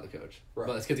that? Not the coach. Right.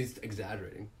 But it's because he's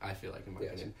exaggerating, I feel like, in my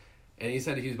opinion. And he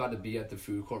said he was about to be at the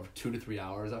food court for 2 to 3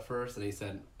 hours at first, and he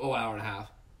said, an hour and a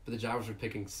half. But the Jaguars were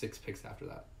picking 6 picks after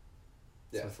that.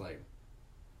 So it's like,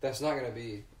 that's not gonna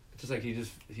be. It's just like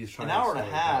he's trying. An hour and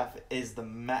a half is the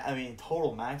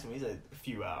total maximum. He's a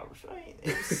few hours.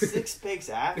 It was 6 picks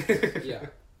after. Yeah.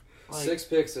 Like, 6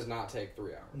 picks does not take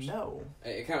 3 hours. No.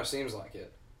 It kind of seems like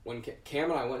it. When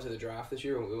Cam and I went to the draft this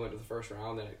year, when we went to the first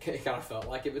round, then it kind of felt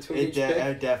like it between each pick.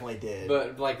 It definitely did.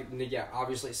 But,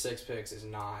 obviously 6 picks is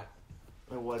not...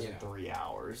 It wasn't 3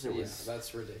 hours. It was...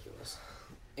 that's ridiculous.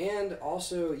 And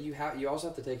also, you also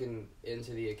have to take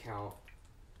into the account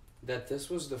that this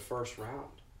was the first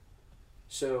round.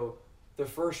 So, the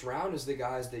first round is the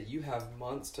guys that you have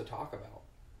months to talk about.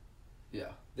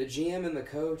 Yeah. The GM and the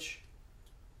coach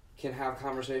can have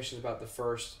conversations about the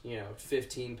first,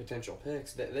 15 potential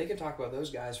picks. They can talk about those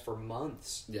guys for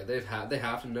months. Yeah, they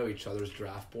have to know each other's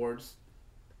draft boards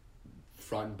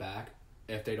front and back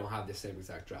if they don't have the same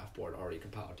exact draft board already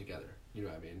compiled together. You know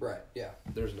what I mean? Right, yeah.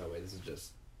 There's no way. This is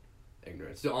just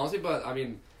ignorance. So honestly, but I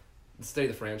mean, the state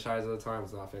of the franchise at the time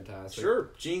was not fantastic. Sure,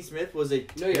 Gene Smith was a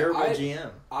terrible GM.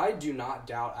 I do not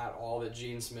doubt at all that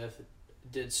Gene Smith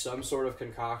did some sort of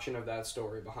concoction of that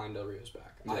story behind Del Rio's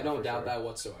back. Yeah, I don't doubt that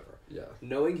whatsoever. Yeah.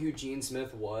 Knowing who Gene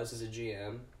Smith was as a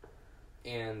GM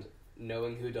and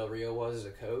knowing who Del Rio was as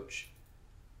a coach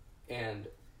and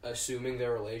assuming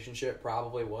their relationship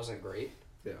probably wasn't great.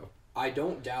 Yeah. I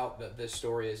don't doubt that this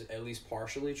story is at least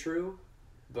partially true,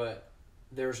 but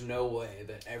there's no way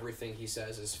that everything he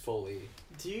says is fully...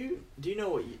 Do you know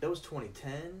what... That was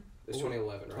 2010? It was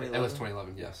 2011, right? That was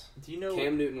 2011, yes. Do you know...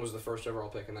 Cam Newton was the first overall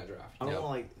pick in that draft. I don't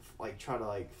want to try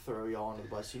to throw y'all under the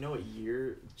bus. Do you know what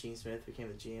year Gene Smith became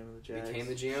the GM of the Jags? Became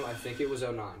the GM? I think it was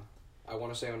 09. I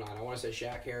want to say 09. I want to say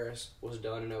Shaq Harris was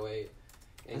done in 08.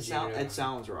 It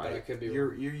sounds right. But I could be your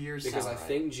wrong. years Because sound I right.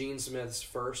 think Gene Smith's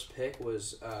first pick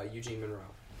was Eugene Monroe.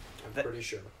 I'm pretty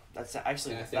sure. That's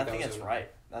actually... I think that's right.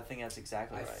 I think that's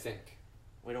exactly right. I think.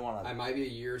 We don't want to... I might be a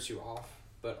year or two off,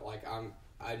 but I'm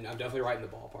definitely right in the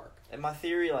ballpark. In my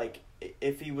theory,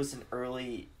 if he was an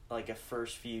early, a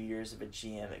first few years of a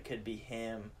GM, it could be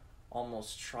him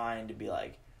almost trying to be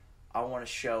I want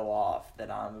to show off that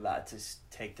I'm about to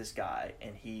take this guy,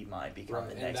 and he might become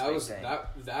the next big thing.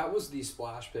 That was the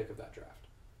splash pick of that draft.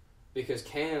 Because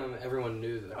Cam, everyone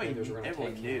knew that the Panthers were going to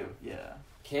take Cam. Yeah.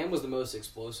 Cam was the most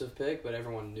explosive pick, but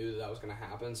everyone knew that was going to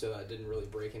happen, so that didn't really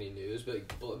break any news.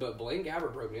 But Blaine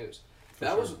Gabbert broke news.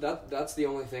 That's the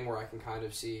only thing where I can kind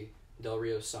of see Del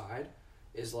Rio's side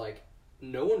is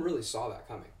no one really saw that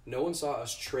coming. No one saw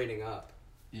us trading up.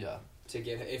 Yeah. To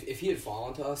get if he had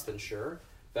fallen to us, then sure.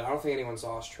 But I don't think anyone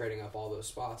saw us trading up all those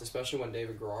spots, especially when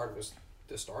David Garrard was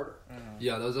the starter.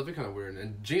 Yeah, that was definitely kind of weird.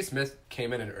 And Gene Smith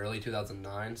came in early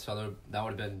 2009, so that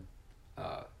would have been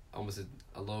almost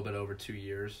a little bit over 2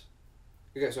 years.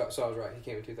 Okay, so I was right. He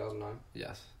came in 2009.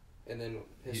 Yes. And then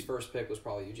his first pick was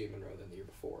probably Eugene Monroe then the year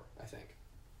before, I think.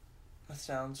 That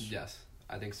sounds... Yes,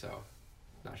 I think so.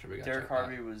 Not sure we got Derek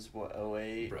Harvey was, what,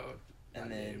 08? Bro.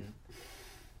 And then...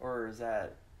 Or is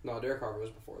that... No, Derek Harvey was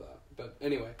before that. But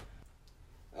anyway,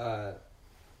 I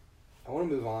want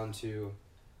to move on to...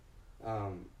 I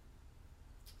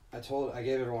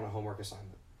gave everyone a homework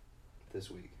assignment this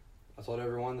week. I told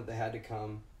everyone that they had to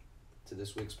come to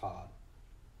this week's pod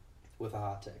with a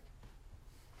hot take.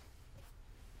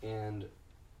 And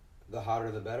the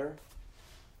hotter the better.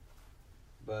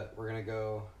 But we're going to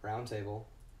go round table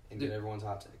and get everyone's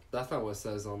hot take. That's not what it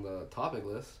says on the topic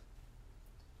list.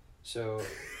 So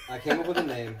I came up with a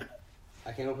name.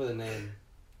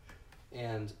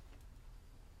 And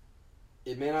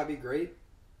it may not be great,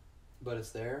 but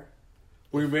it's there.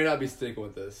 We may not be sticking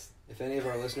with this. If any of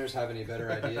our listeners have any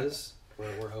better ideas,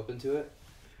 we're open to it.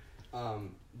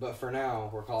 But for now,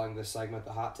 we're calling this segment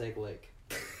the Hot Take Lake.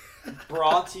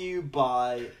 Brought to you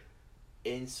by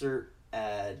insert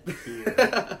ad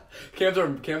here.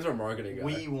 Cam's our marketing guy.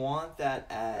 We want that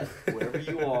ad. Wherever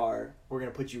you are, we're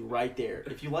going to put you right there.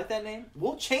 If you like that name,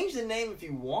 we'll change the name if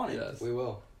you want it. Yes. We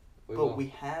will. We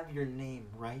have your name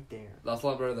right there. That's a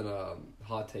lot better than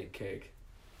Hot Take Cake.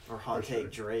 Or Hot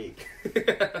Take Drake.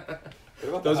 What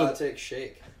about the Hot Take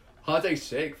Shake? Hot Take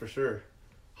Shake, for sure.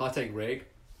 Hot Take Rake.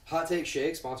 Hot Take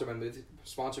Shake, sponsored by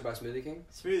Smoothie King.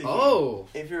 Smoothie King. Oh!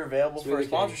 If you're available for a King.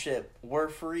 sponsorship, we're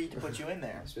free to put you in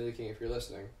there. Smoothie King, if you're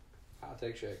listening. Hot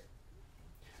Take Shake.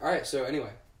 Alright, so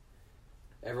anyway.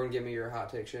 Everyone give me your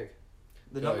Hot Take Shake.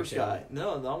 The numbers guy.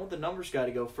 No, I want the numbers guy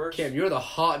to go first. Cam, you're the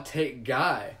hot take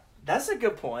guy. That's a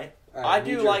good point. Right, I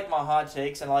do like my hot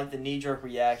takes and I like the knee-jerk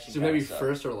reaction. So maybe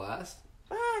first or last?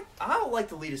 I would like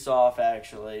to lead us off,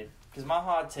 actually. Because my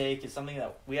hot take is something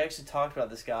that we actually talked about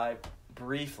this guy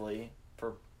briefly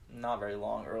for not very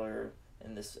long earlier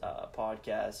in this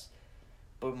podcast.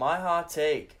 But my hot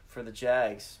take for the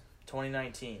Jags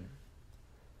 2019,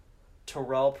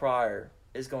 Terrelle Pryor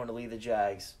is going to lead the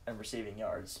Jags in receiving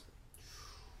yards.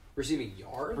 Receiving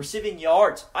yards? Receiving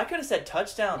yards. I could have said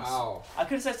touchdowns. Wow. I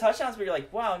could have said touchdowns, but you're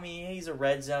like, wow, I mean, he's a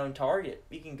red zone target.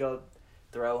 You can go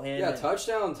throw him. Yeah,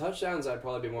 touchdowns I'd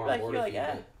probably be more on board with you.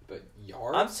 But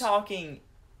yards? I'm talking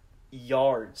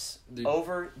yards. Dude.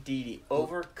 Over Dede,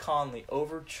 over Conley,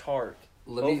 over Chark,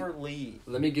 over Lee.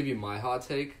 Let me give you my hot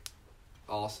take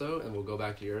also, and we'll go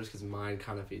back to yours because mine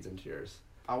kind of feeds into yours.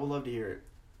 I would love to hear it.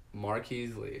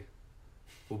 Marqise Lee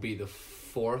will be the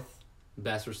 4th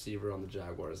best receiver on the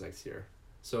Jaguars next year.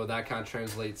 So that kind of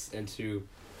translates into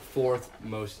 4th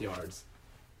most yards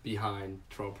behind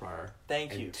Terrelle Pryor.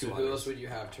 Thank you. So who else would you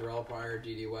have? Terrelle Pryor,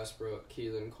 Dede Westbrook,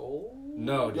 Keelan Cole?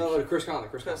 No, Chris Conley.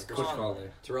 Chris Conley.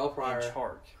 Terrelle Pryor, and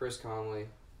Chark. Chris Conley.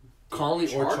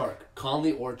 Conley or Chark.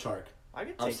 Conley or Chark. I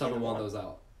could I'm take subbing either one one. of those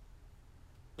out.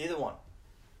 Either one.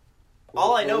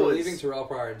 All I know we're is... leaving Terrelle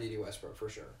Pryor and Dede Westbrook for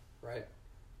sure, right?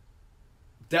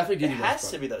 Definitely It Dede Westbrook.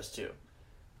 has to be those two.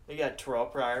 You got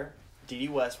Terrelle Pryor, Dede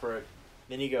Westbrook,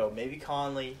 then you go maybe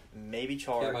Conley, maybe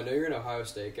Chark. Cam, I know you're an Ohio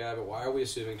State guy, but why are we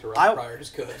assuming Terrelle Pryor is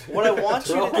good? What I want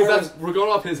you to Terrelle do... Pryor- We're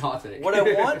going off his hot take. What I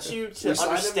want you to We signed him to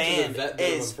understand the vet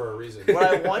minimum is... for a reason. What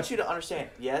I want you to understand,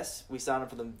 yes, we signed him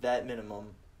for the vet minimum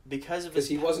because of his... Because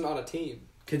he wasn't on a team.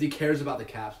 Because he cares about the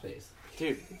cap space.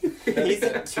 Dude, he's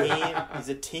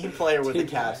a team player with Team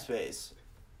the cap guy. space.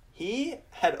 He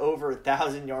had over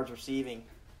 1,000 yards receiving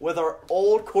with our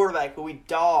old quarterback who we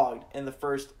dogged in the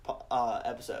first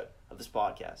episode of this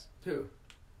podcast. Who?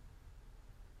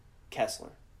 Kessler.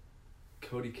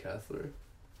 Cody Kessler.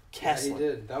 Yeah, he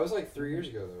did. That was like 3 years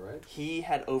ago, though, right? He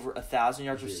had over 1,000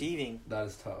 yards Dude. receiving That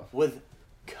is tough. with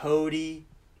Cody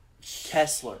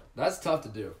Kessler. That's tough to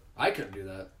do. I couldn't do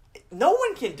that. No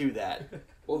one can do that.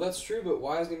 Well, that's true, but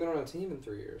why hasn't he been on a team in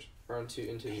 3 years? Or in 2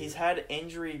 years? He's had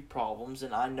injury problems,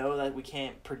 and I know that we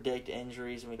can't predict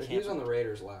injuries, and we But can't. he was on the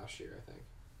Raiders last year, I think.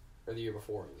 Or the year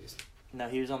before, at least. No,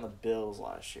 he was on the Bills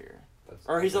last year. That's-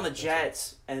 Or he's on the that's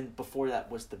Jets, and before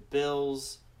that was the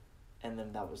Bills, and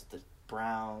then that was the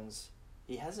Browns.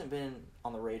 He hasn't been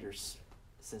on the Raiders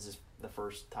since the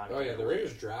first time. Oh, yeah, the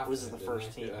Raiders drafted was him, the didn't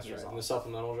first they? team Yeah, that's he was right. on. In the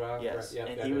supplemental draft? Yes, Right? Yeah,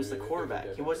 and yeah, he was the yeah, quarterback.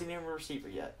 yeah, He wasn't even a receiver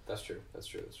yet. That's true. That's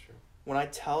true. When I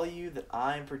tell you that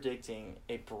I'm predicting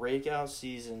a breakout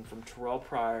season from Terrelle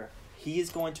Pryor, he is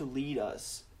going to lead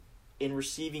us in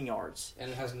receiving yards.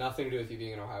 And it has nothing to do with you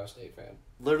being an Ohio State fan.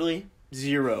 Literally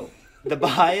zero. The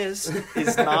bias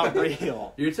is not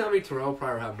real. You're telling me Terrelle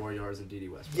Pryor had more yards than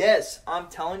Dede Westbrook? Yes, I'm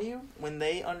telling you, when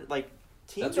they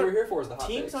That's what we're here for, is the hot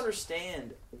teams takes.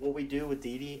 understand what we do with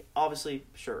Dede. Obviously,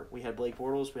 sure, we had Blake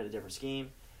Bortles. We had a different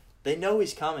scheme. They know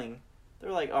he's coming.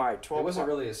 They're like, all right, 12. It wasn't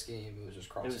really a scheme. It was just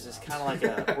crossing. It was just routes. kind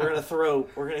of like we're gonna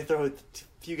throw a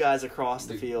few guys across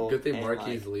the field. Good thing and,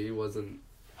 Marqise Lee wasn't.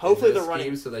 Hopefully in they're those running.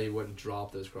 schemes so that he wouldn't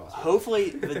drop those crosses.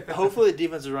 Hopefully the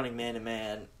defense is running man to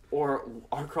man, or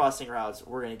our crossing routes.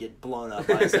 We're gonna get blown up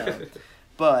by zone.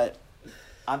 But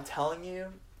I'm telling you,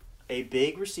 a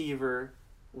big receiver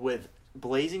with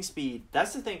blazing speed.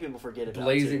 That's the thing people forget about.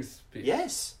 Blazing too. speed.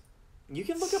 Yes, you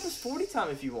can look up his 40 time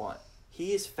if you want.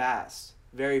 He is fast,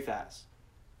 very fast.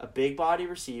 A big body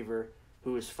receiver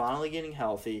who is finally getting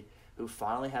healthy, who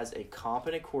finally has a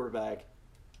competent quarterback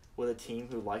with a team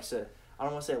who likes to. I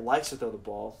don't want to say likes to throw the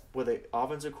ball, with an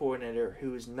offensive coordinator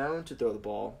who is known to throw the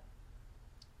ball.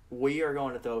 We are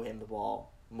going to throw him the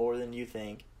ball more than you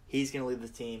think. He's going to lead the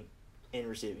team in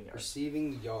receiving yards.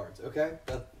 Receiving yards. Okay.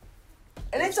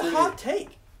 And it's a hot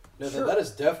take. No, Sure. that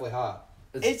is definitely hot.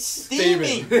 It's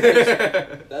steaming.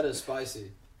 That is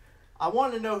spicy. I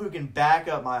want to know who can back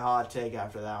up my hot take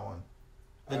after that one.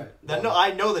 Alright,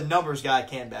 I know the numbers guy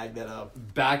can't back that up.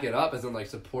 Back it up as in like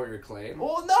support your claim.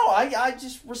 Well, no, I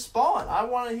just respond. I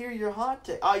want to hear your hot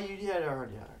take. Oh, you had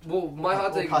already heard. Well, my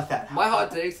hot We'll take. cut that. My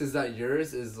hot takes is that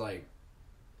yours is like.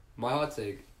 My hot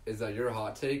take is that your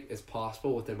hot take is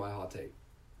possible within my hot take,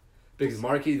 because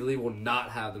Marqise Lee will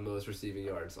not have the most receiving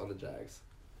yards on the Jags.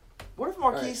 What if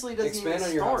Alright, Marqise Lee doesn't expand even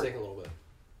on your hot start? take a little bit.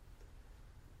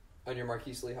 On your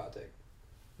Marqise Lee hot take.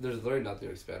 There's literally nothing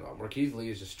to expand on. Marqise Lee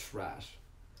is just trash.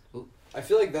 I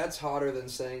feel like that's hotter than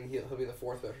saying he'll be the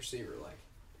fourth best receiver. Like,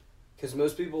 because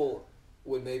most people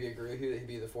would maybe agree with you that he'd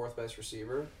be the fourth best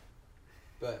receiver,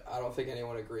 but I don't think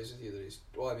anyone agrees with you that he's.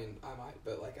 Well, I mean, I might,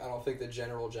 but like, I don't think the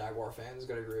general Jaguar fan is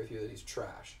going to agree with you that he's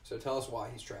trash. So tell us why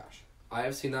he's trash. I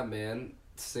have seen that man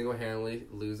single-handedly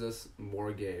lose us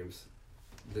more games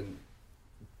than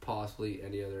possibly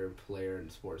any other player in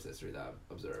sports history that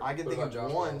I've observed. I can What think of about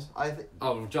Josh one.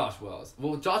 Wells? Josh Wells.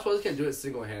 Well, Josh Wells can't do it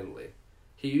single-handedly.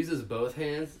 He uses both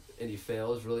hands, and he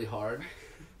fails really hard.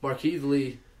 Marqise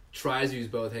Lee tries to use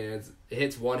both hands,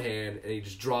 hits one hand, and he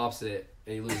just drops it,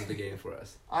 and he loses the game for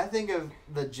us. I think of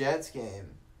the Jets game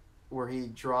where he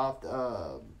dropped in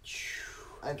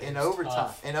overtime.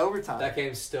 tough. In overtime, That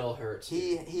game still hurts.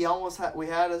 he almost had. We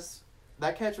had us.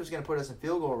 That catch was going to put us in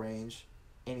field goal range,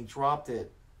 and he dropped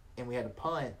it, and we had to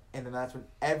punt, and then that's when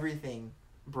everything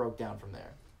broke down from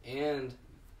there. And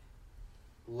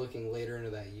looking later into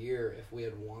that year, if we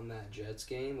had won that Jets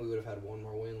game, we would have had one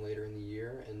more win later in the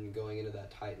year. And going into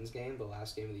that Titans game, the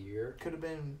last game of the year, Could have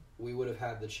been. we would have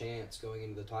had the chance going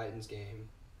into the Titans game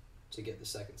to get the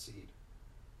second seed.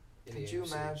 In the Could you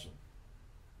AFC. imagine?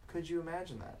 Could you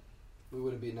imagine that? We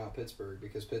would have beaten out Pittsburgh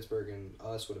because Pittsburgh and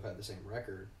us would have had the same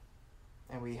record.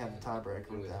 And we had the tiebreaker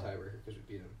And we with had the them. tiebreaker because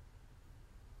we beat them.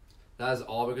 That is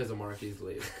all because of Marqise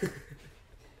Lee.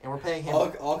 And we're paying him.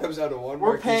 All comes down to one.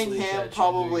 We're Marqise paying Lee catch him in New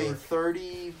probably York.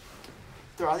 30.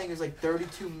 I think it was like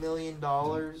 $32 million.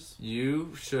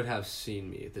 You should have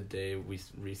seen me the day we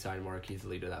re-signed Marqise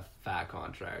Lee to that fat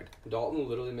contract. Dalton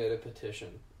literally made a petition.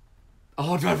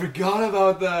 Oh, dude, I forgot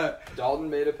about that. Dalton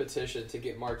made a petition to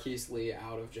get Marqise Lee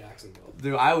out of Jacksonville.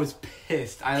 Dude, I was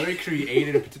pissed. I literally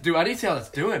created a petition. Dude, I need to see how that's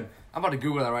doing. I'm about to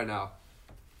Google that right now.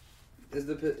 Is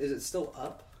it still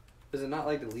up? Does it not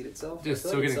like delete itself? Just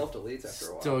I feel still like it getting- self-deletes after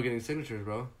a while. Still getting signatures,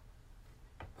 bro.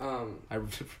 I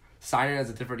sign it as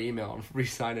a different email and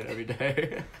re-sign it every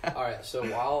day. All right. So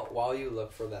while you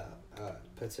look for that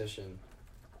petition,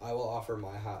 I will offer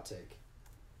my hot take,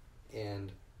 and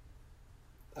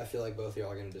I feel like both of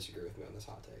y'all are going to disagree with me on this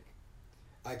hot take.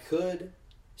 I could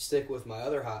stick with my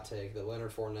other hot take that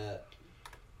Leonard Fournette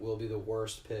will be the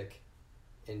worst pick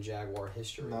in Jaguar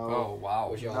history. No. Oh,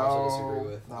 wow. Which y'all No. also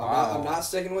disagree with. No. I'm not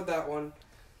sticking with that one.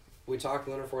 We talked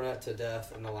Leonard Fournette to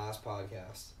death in the last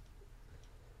podcast.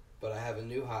 But I have a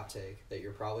new hot take that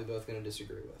you're probably both going to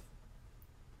disagree with.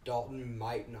 Dalton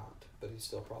might not, but he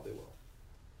still probably will.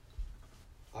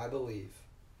 I believe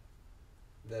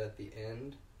that at the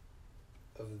end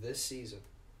of this season,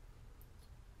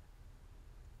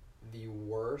 the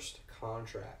worst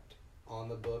contract on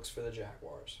the books for the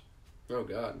Jaguars Oh,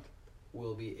 God.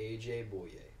 will be AJ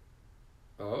Bouye.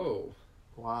 Oh.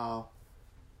 Wow.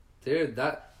 Dude,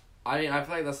 I feel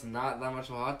like that's not that much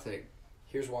of a hot take.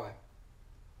 Here's why.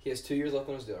 He has 2 years left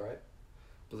on his deal, right?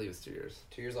 I believe it's 2 years.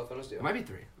 2 years left on his deal. It might be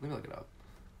 3. Let me look it up.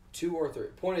 2 or 3.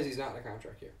 Point is, he's not in a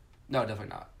contract here. No, definitely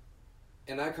not.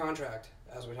 And that contract,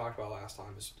 as we talked about last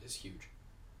time, is huge.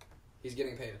 He's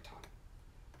getting paid a ton.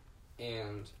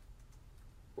 And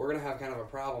we're going to have kind of a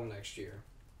problem next year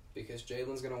because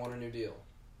Jalen's going to want a new deal.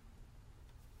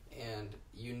 And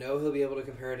you know he'll be able to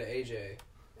compare it to AJ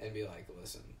and be like,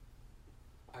 listen,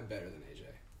 I'm better than AJ.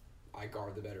 I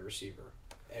guard the better receiver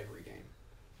every game.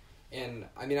 And,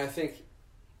 I mean, I think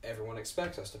everyone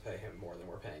expects us to pay him more than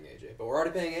we're paying AJ. But we're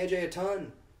already paying AJ a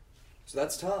ton. So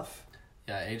that's tough.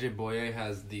 Yeah, AJ Bouye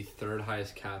has the third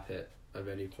highest cap hit of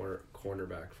any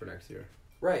cornerback for next year.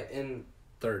 Right, and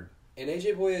Third. And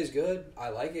AJ Bouye is good. I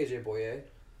like AJ Bouye.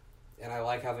 And I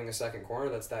like having a second corner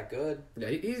that's that good. Yeah,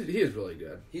 he is really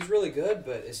good. He's really good,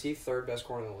 but is he third best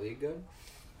corner in the league good?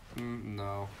 No.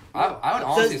 No, I would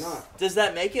honestly... he's not. Does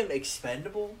that make him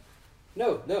expendable?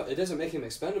 No, it doesn't make him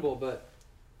expendable, but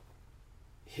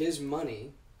his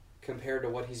money, compared to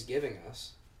what he's giving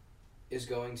us, is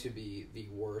going to be the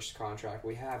worst contract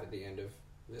we have at the end of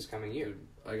this coming year. Dude,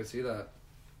 I can see that.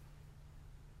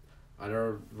 I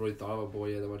never really thought about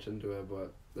Boye that much into it,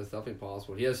 but that's definitely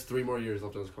possible. He has 3 more years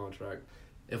left on his contract.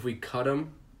 If we cut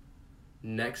him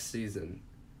next season,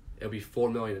 it'll be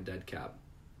 $4 million in dead cap.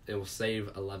 It will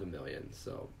save $11 million.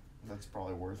 So That's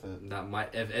probably worth it. that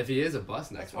might if he is a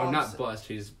bust next, or not bust,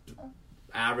 he's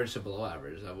average to below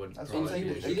average. I would That's what I'm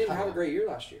probably. saying. He didn't have a great year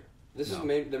last year. This is No.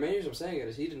 the main reason I'm saying it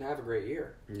is he didn't have a great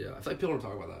year. Yeah, I feel like people don't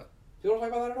talk about that. People don't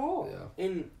talk about that at all. Yeah.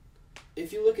 And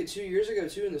if you look at 2 years ago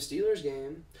too in the Steelers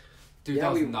game, Dude, Yeah,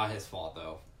 that was we- not his fault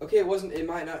though. okay, it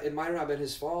might have not been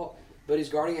his fault, but he's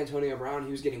guarding Antonio Brown.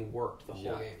 He was getting worked the whole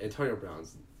Yeah, game. Antonio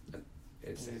Brown's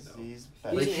insane though. He's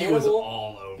He's Like an he was animal.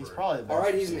 all over. He's probably the best All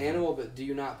right, he's an receiver. animal, but do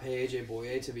you not pay AJ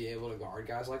Bouye to be able to guard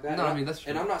guys like that? No, And I mean, that's true.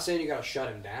 And I'm not saying you got to shut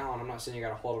him down. I'm not saying you got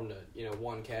to hold him to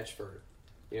one catch for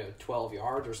 12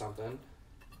 yards or something.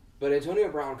 But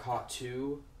Antonio Brown caught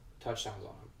 2 touchdowns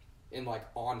on him,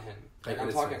 on him. Like In I'm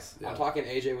his talking, face, yeah. I'm talking.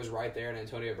 AJ was right there, and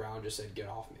Antonio Brown just said, "Get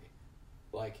off me."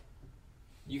 Like,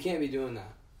 you can't be doing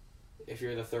that if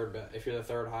you're the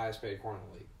third highest paid corner in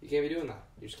the league. You can't be doing that.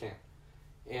 You just can't.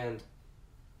 And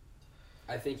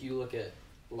I think you look at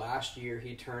last year,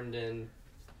 he turned in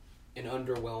an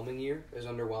underwhelming year. Is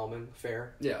underwhelming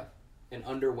fair? Yeah. An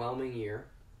underwhelming year.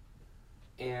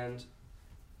 And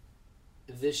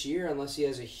this year, unless he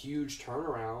has a huge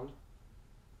turnaround,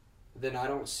 then I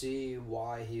don't see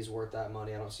why he's worth that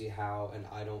money. I don't see how, and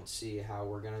I don't see how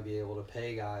we're going to be able to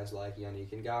pay guys like Yannick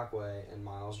Ngakoue and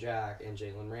Miles Jack and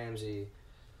Jalen Ramsey.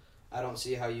 I don't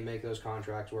see how you make those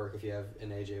contracts work if you have an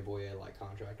AJ Bouye-like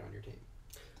contract on your team.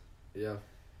 Yeah.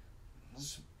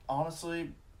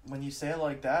 Honestly, when you say it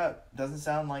like that, doesn't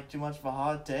sound like too much of a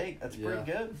hot take. That's pretty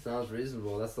good. Sounds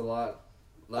reasonable. That's a lot.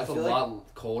 That's a feel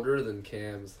lot colder than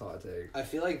Cam's hot take. I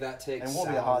feel like that takes It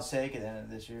won't be a hot take at the end of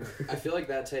this year. I feel like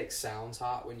that take sounds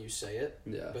hot when you say it.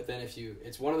 Yeah. But then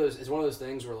it's one of those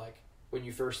things where like when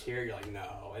you first hear it, you're like,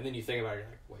 no, and then you think about it,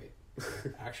 you're like,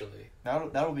 wait, actually.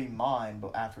 That'll be mine,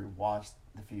 but after we watch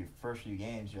the first few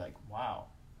games, you're like, wow,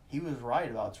 he was right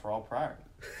about Terrelle Pryor.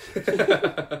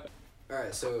 All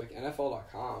right, so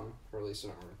NFL.com released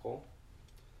an article,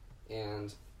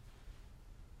 and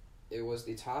it was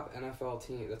the top 10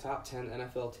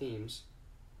 NFL teams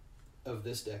of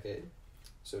this decade,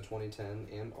 so 2010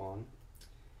 and on,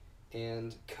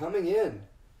 and coming in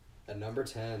at number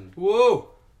 10 Whoa!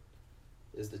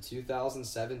 is the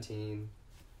 2017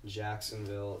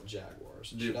 Jacksonville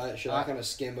Jaguars. Dude, Should I kind of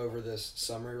skim over this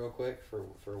summary real quick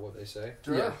for what they say?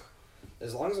 Yeah.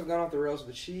 As long as I've gone off the rails with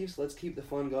the Chiefs, let's keep the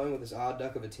fun going with this odd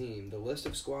duck of a team. The list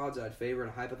of squads I'd favor in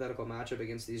a hypothetical matchup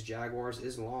against these Jaguars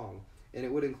is long, and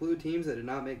it would include teams that did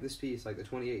not make this piece, like the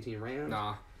 2018 Rams,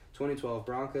 Nah. 2012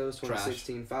 Broncos,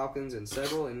 2016 Falcons, and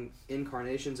several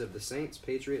incarnations of the Saints,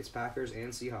 Patriots, Packers,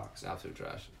 and Seahawks. Absolute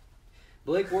trash.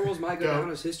 Blake Bortles might go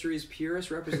down as history's purest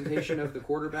representation of the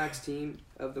quarterback teams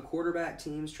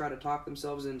try to talk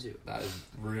themselves into. That is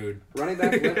rude. Running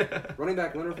back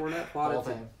Leonard Fournette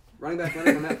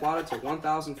plotted to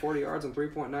 1,040 yards and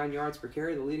 3.9 yards per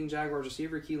carry. The leading Jaguars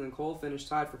receiver, Keelan Cole, finished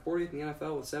tied for 40th in the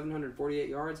NFL with 748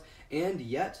 yards, and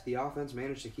yet the offense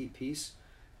managed to keep pace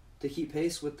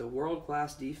with the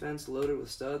world-class defense loaded with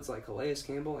studs like Calais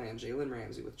Campbell and Jalen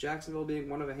Ramsey, with Jacksonville being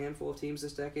one of a handful of teams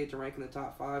this decade to rank in the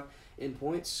top 5 in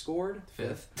points scored,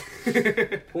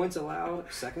 5th, points allowed,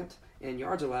 2nd, and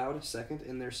yards allowed, 2nd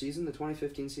in their season. The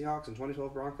 2015 Seahawks and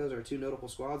 2012 Broncos are 2 notable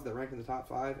squads that rank in the top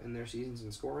 5 in their seasons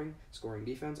in scoring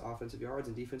defense, offensive yards,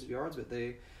 and defensive yards, but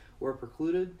they were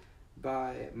precluded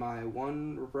by my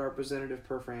 1 representative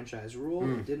per franchise rule.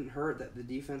 It didn't hurt that the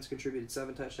defense contributed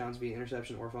 7 touchdowns via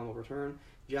interception or fumble return.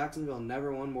 Jacksonville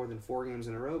never won more than 4 games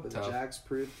in a row, but the Jags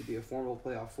proved to be a formidable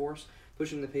playoff force,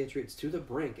 pushing the Patriots to the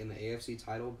brink in the AFC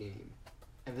title game.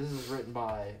 And this is written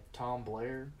by Tom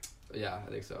Blair. Yeah, I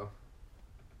think so.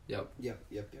 Yep. Yep.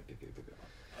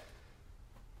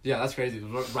 Yeah, that's crazy.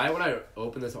 Right when I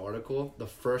opened this article, the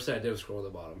first thing I did was scroll to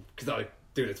the bottom. Because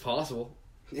Dude, it's possible.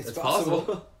 It's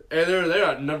possible. And they're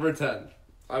at number 10.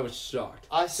 I was shocked.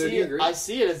 I So do see you it. agree? I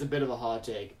see it as a bit of a hot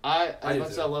take. As I do much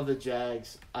as too. I love the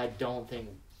Jags, I don't think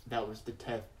that was the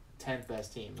 10th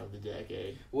best team of the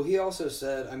decade. Well, he also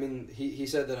said, I mean, he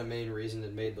said that a main reason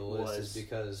it made the list is Was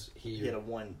because He had a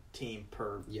one team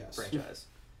per Yes. franchise,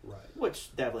 right.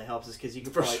 which definitely helps us because you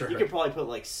could For probably sure. you could probably put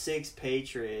like 6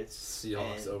 Patriots,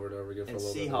 Seahawks and, over and over again for and a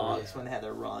little Seahawks Yeah. when they had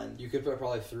their run. You could put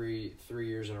probably three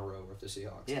years in a row with the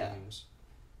Seahawks Yeah. teams.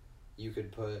 You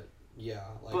could put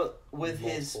like But with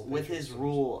his multiple Patriots teams.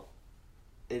 rule,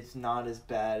 it's not as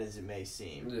bad as it may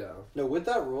seem. bit. Yeah. No, with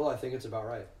that rule, I think it's about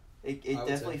right. It I would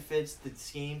definitely say. fits the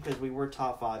scheme because we were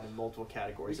top 5 in multiple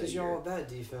categories Because that year. y'all, that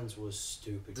defense was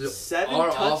stupid. Dude, 7 our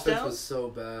offense touchdowns? was so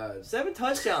bad. 7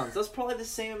 touchdowns. That's probably the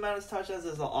same amount of touchdowns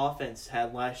as the offense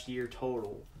had last year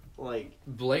total. Like,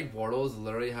 Blake Bortles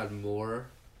literally had more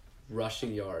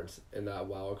rushing yards in that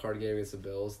wild card game against the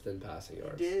Bills than passing he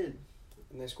yards. did.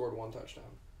 And they scored 1 touchdown.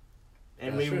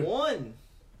 And That's we true. won.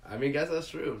 I mean, guess that's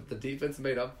true. The defense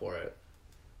made up for it.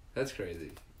 That's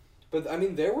crazy. But, I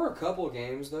mean, there were a couple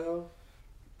games, though,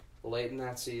 late in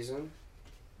that season,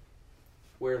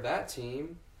 where that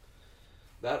team,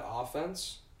 that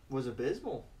offense, Was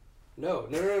abysmal. no.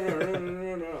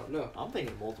 I'm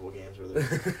thinking multiple games were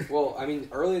there. Well, I mean,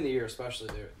 early in the year especially,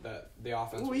 that the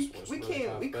offense we was we really came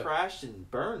tough, we but crashed and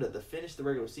burned at the finish of the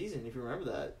regular season. If you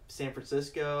remember that, San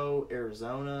Francisco,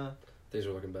 Arizona. These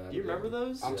are looking bad. Do you remember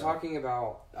those? I'm Yeah. talking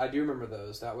about. I do remember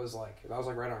those. That was like right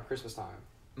around Christmas time.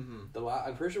 Mm-hmm.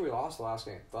 I'm pretty sure we lost the last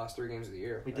 3 games of the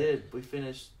year. We right? did. We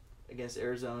finished against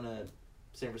Arizona,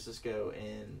 San Francisco,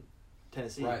 and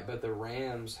Tennessee. Right, but the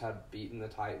Rams had beaten the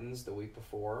Titans the week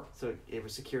before. So it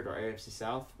was secured our AFC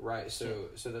South. Right, so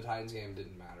the Titans game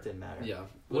didn't matter. Didn't matter. Yeah.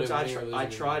 Which Literally, I winning or losing I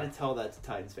didn't try to matter. tell that to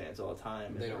Titans fans all the time,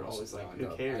 and They they're don't always listen. like, No,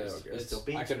 "Who I cares? don't care. It It's- still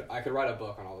beats I could write a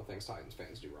book on all the things Titans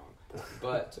fans do wrong,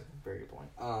 but Very good point.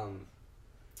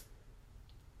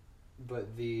 but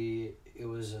it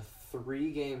was a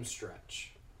 3-game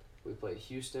stretch. We played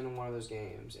Houston in one of those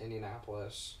games,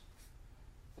 Indianapolis,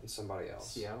 and somebody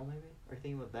else. Seattle, maybe? Are you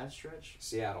thinking about that stretch?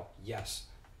 Seattle, yes.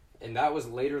 And that was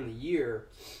later in the year.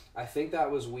 I think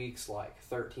that was weeks like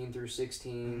 13 through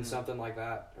 16, Mhm. something like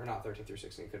that. Or not 13 through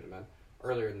 16, couldn't have been.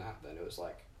 Earlier than that, then. It was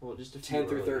like Well, just a few 10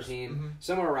 through earlier. 13, Mhm.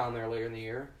 somewhere around there later in the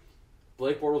year.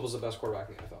 Blake Bortles was the best quarterback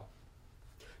in the NFL.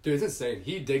 Dude, it's insane.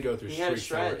 He did go through He had a streaks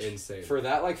that were stretch. insane. For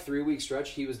that 3-week stretch,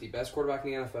 he was the best quarterback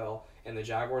in the NFL, and the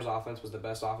Jaguars' offense was the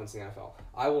best offense in the NFL.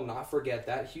 I will not forget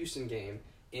that Houston game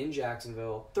in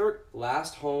Jacksonville,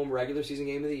 last home regular season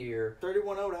game of the year,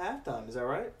 31-0 to halftime. Is that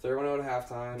right? 31-0 at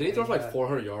halftime. Did he throw and for like had-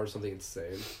 400 yards, something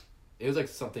insane? It was like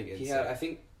something insane. He had, I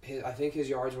think his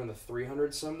yards were in the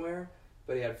 300s somewhere,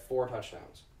 but he had 4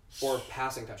 touchdowns, 4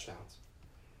 passing touchdowns.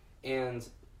 And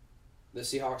the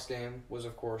Seahawks game was,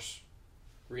 of course,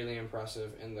 really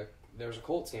impressive, and there was a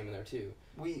Colts game in there too.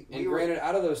 And granted,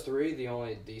 out of those 3, the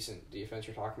only decent defense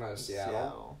you're talking about is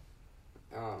Seattle.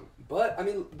 But I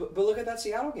mean, but look at that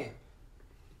Seattle game.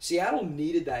 Seattle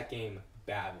needed that game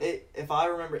badly. If I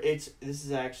remember, this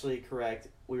is actually correct.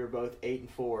 We were both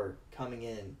 8-4 coming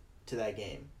in to that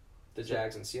game. The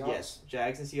Jags and Seahawks. Yes,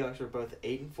 Jags and Seahawks were both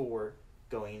 8-4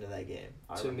 going into that game.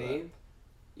 To me,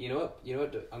 you know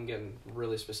what? I'm getting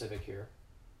really specific here.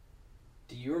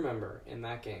 Do you remember in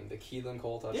that game the Keelan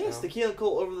Cole touchdown? Yes, the Keelan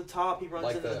Cole over the top. He runs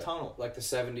Like into the tunnel. Like the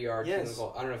 70-yard Yes. Keelan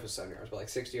Cole. I don't know if it was 70 yards, but like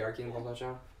 60-yard Keelan Cole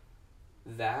touchdown.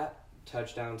 That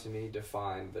touchdown to me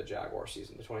defined the Jaguar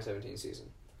season, the 2017 season,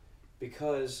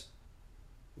 because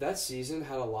that season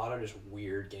had a lot of just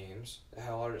weird games. It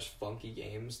had a lot of just funky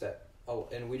games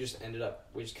and we just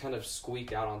kind of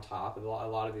squeaked out on top of a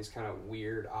lot of these kind of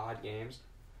weird, odd games.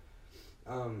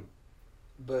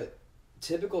 But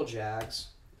typical Jags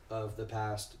of the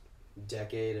past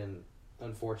decade, and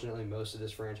unfortunately most of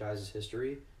this franchise's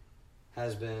history,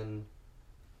 has been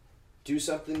do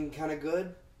something kind of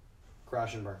good,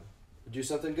 crash and burn. Do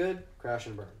something good, crash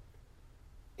and burn.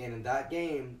 And in that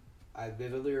game, I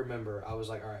vividly remember, I was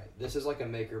like, all right, this is like a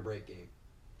make or break game.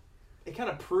 It kind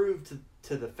of proved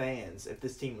to the fans if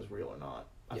this team was real or not.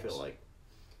 I Yes. feel like.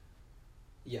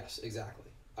 Yes, exactly.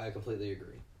 I completely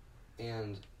agree.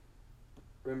 And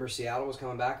remember, Seattle was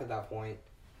coming back at that point.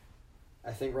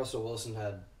 I think Russell Wilson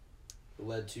had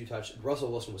led 2 touchdowns.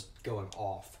 Russell Wilson was going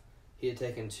off. He had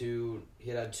had 2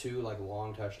 like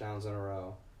long touchdowns in a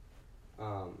row.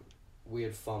 We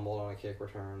had fumbled on a kick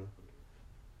return.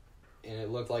 And it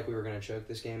looked like we were going to choke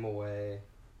this game away.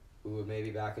 We would maybe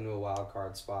back into a wild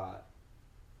card spot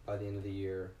by the end of the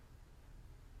year.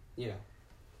 You know.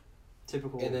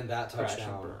 Typical. And then that crash and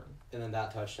touchdown. burn. And then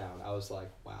that touchdown, I was like,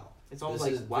 wow. It's almost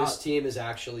like, wow. This team is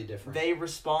actually different. They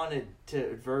responded to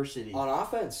adversity. On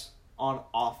offense.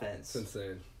 It's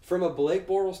insane. From a Blake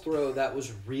Bortles throw that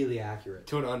was really accurate.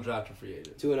 To an undrafted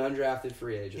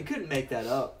free agent. You couldn't make that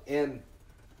up. And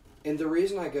the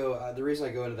reason I go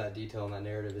into that detail in that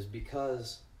narrative is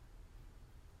because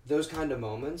those kind of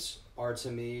moments are, to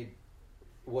me,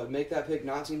 what make that pick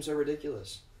not seem so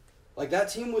ridiculous. Like, that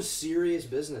team was serious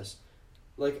business.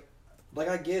 Like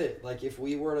I get it. Like, if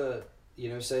we were to,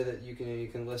 say that you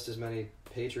can list as many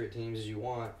Patriot teams as you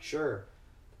want, sure.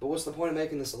 But what's the point of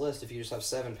making this a list if you just have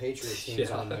 7 Patriot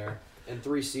teams on there and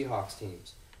 3 Seahawks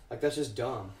teams? Like, that's just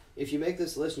dumb. If you make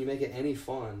this list and you make it any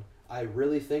fun, I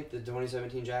really think the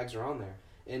 2017 Jags are on there.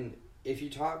 And if you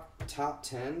talk top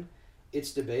 10,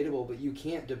 it's debatable, but you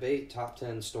can't debate top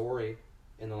 10 story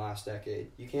in the last decade.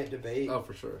 You can't debate. Oh,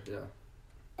 for sure, yeah.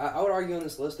 I would argue on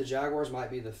this list the Jaguars might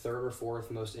be the 3rd or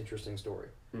 4th most interesting story.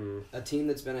 Mm. A team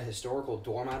that's been a historical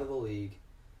doormat of the league,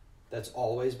 that's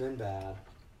always been bad,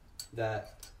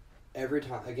 that every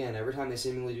time they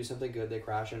seemingly do something good, they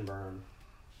crash and burn.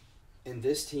 And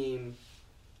this team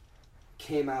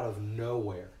came out of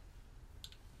nowhere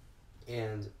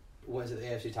and went to the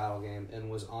AFC title game and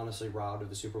was honestly robbed of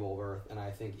the Super Bowl berth, and I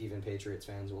think even Patriots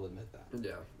fans will admit that.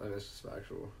 Yeah, I mean, it's just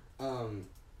factual.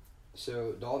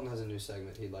 So Dalton has a new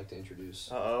segment he'd like to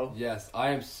introduce. Uh-oh. Yes,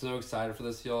 I am so excited for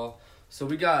this, y'all. So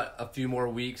we got a few more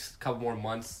weeks, couple more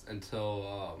months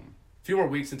until the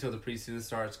preseason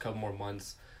starts, couple more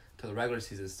months till the regular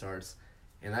season starts,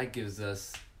 and that gives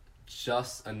us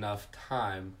just enough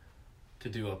time to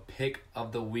do a pick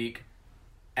of the week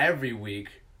every week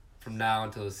from now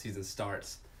until the season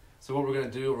starts. So what we're going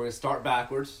to do, we're going to start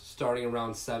backwards, starting in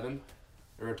round 7.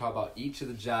 We're going to talk about each of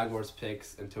the Jaguars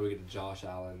picks until we get to Josh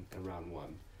Allen in round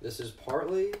 1. This is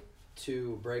partly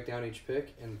to break down each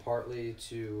pick and partly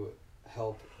to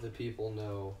help the people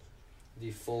know the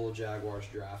full Jaguars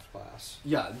draft class.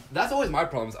 Yeah, that's always my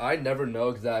problem. I never know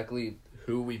exactly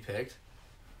who we picked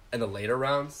in the later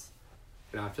rounds.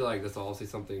 And I feel like that's obviously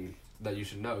something that you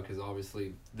should know because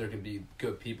obviously there can be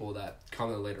good people that come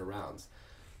in the later rounds.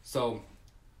 So,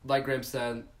 like Graham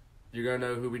said, you're going to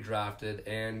know who we drafted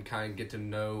and kind of get to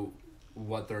know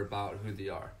what they're about, who they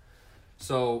are.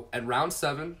 So, at round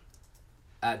 7,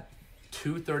 at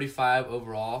 235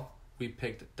 overall, we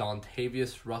picked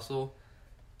Dontavius Russell,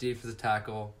 defensive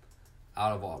tackle,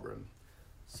 out of Auburn.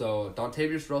 So,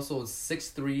 Dontavius Russell is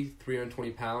 6'3",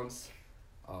 320 pounds.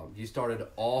 He started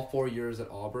all 4 years at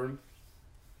Auburn.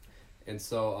 And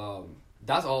so,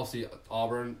 that's obviously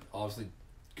Auburn, obviously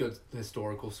good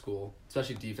historical school,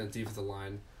 especially defensive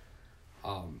line.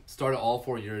 Started all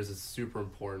 4 years is super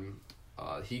important.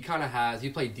 He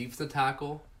played defensive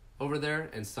tackle over there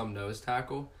and some nose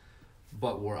tackle,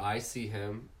 but where I see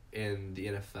him in the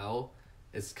NFL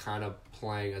is kind of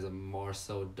playing as a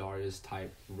Marcel Darius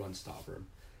type run stopper.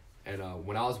 And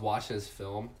when I was watching his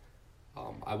film,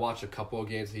 I watched a couple of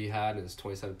games he had in his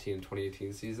 2017 and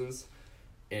 2018 seasons,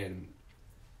 and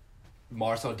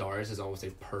Marcel Darius is almost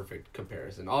a perfect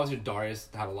comparison. Obviously, Darius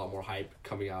had a lot more hype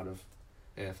coming out of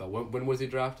NFL. When was he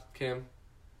drafted, Cam?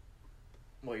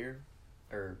 What year?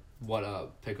 Or what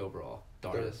pick overall?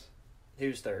 Darius. He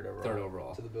was 3rd overall. 3rd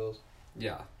overall. To the Bills.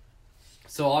 Yeah.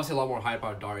 So obviously a lot more hype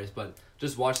out of Darius, but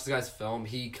just watch this guy's film.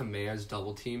 He commands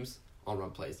double teams on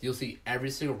run plays. You'll see every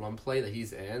single run play that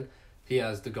he's in, he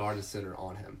has the guard and center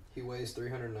on him. He weighs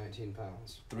 319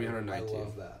 pounds. 319. I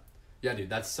love that. Yeah, dude,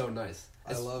 that's so nice.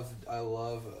 I love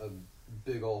a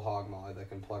big old hog molly that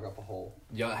can plug up a hole.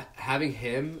 Yeah, having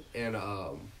him and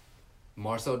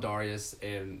Marcel Darius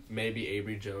and maybe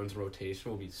Avery Jones rotation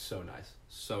will be so nice.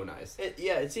 So nice.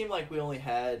 It seemed like we only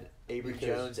had Avery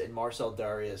Jones and Marcel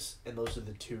Darius, and those are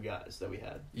the 2 guys that we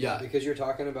had. Yeah. Because you're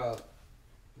talking about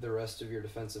the rest of your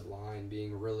defensive line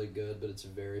being really good, but it's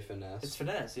very finesse. It's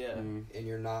finesse, yeah. Mm-hmm. And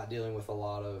you're not dealing with a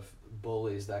lot of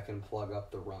bullies that can plug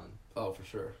up the run. Oh, for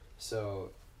sure. So,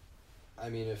 I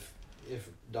mean, if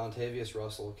Dontavius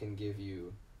Russell can give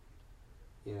you,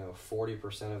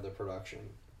 40% of the production,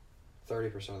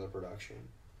 30% of the production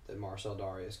that Marcel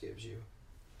Darius gives you,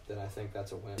 then I think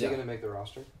that's a win. Is he going to make the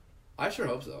roster? I sure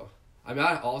hope so. I mean,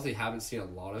 I honestly haven't seen a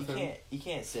lot of him. You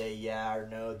can't say yeah or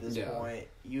no at this point.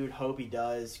 You would hope he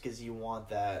does because you want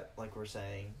that, like we're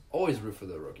saying. Always root for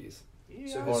the rookies.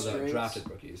 Yeah. Or the drafted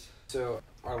rookies. So,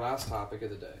 our last topic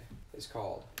of the day is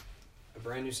called a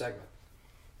brand new segment.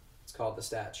 It's called the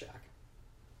Stat Shack.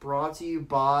 Brought to you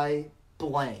by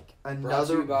blank. Brought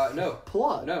to you by, no.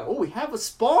 Plug. No. Oh, we have a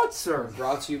sponsor.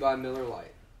 Brought to you by Miller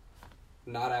Lite.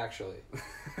 Not actually.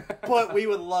 But we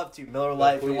would love to. Miller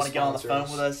Lite, if you please want to get on the phone sponsor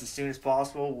us. with us as soon as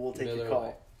possible, we'll take Miller your call.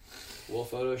 Lite. We'll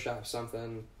Photoshop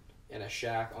something in a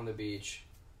shack on the beach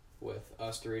with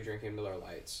us three drinking Miller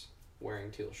Lights,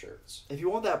 wearing teal shirts. If you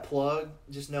want that plug,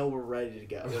 just know we're ready to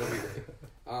go. It'll be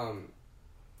great.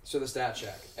 So the stat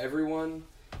check. Everyone,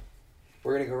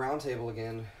 we're going to go round table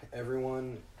again.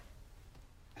 Everyone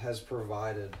has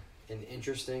provided an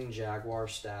interesting Jaguar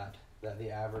stat that the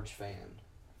average fan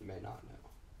may not know.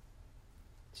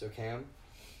 So Cam,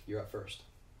 you're up first.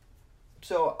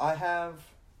 So I have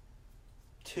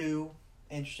 2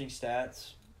 interesting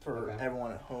stats for Okay.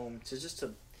 everyone at home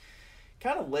to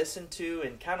kind of listen to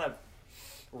and kind of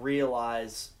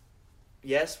realize,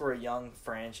 yes, we're a young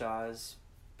franchise,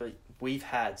 but we've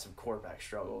had some quarterback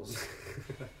struggles.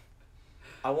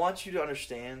 I want you to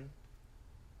understand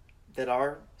that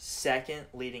our second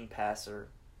leading passer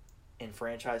in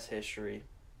franchise history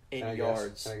in Can I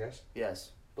yards, Guess? Can I guess?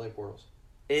 yes, Blake Bortles.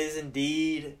 is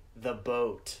indeed the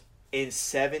BOAT. In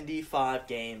 75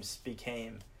 games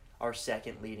became our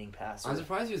second leading passer. I'm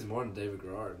surprised he was more than David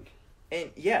Garrard. And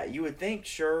yeah, you would think,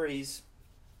 sure,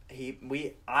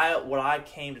 what I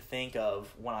came to think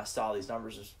of when I saw these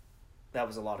numbers is that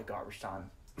was a lot of garbage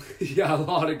time. Yeah, a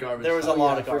lot of garbage. There was a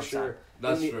lot of for garbage sure. time.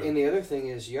 That's and true. And the other thing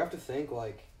is, you have to think,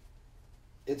 like,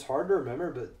 it's hard to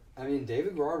remember, but, I mean,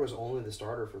 David Garrard was only the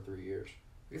starter for 3 years.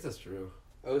 I guess that's true.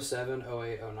 07,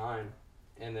 08, 09,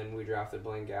 and then we drafted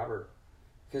Blaine Gabbert.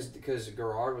 Because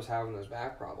Garrard was having those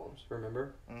back problems,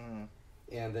 remember? Mm-hmm.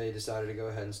 And they decided to go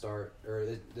ahead and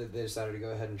they decided to go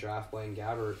ahead and draft Blaine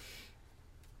Gabbert.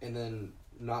 And then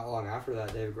not long after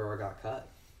that, David Garrard got cut.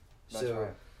 That's so,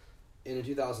 right. And in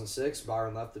 2006,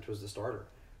 Byron Leftwich was the starter.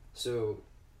 So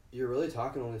you're really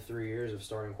talking only 3 years of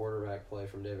starting quarterback play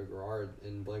from David Garrard,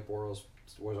 and Blake Bortles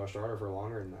was our starter for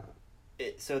longer than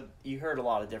that. So you heard a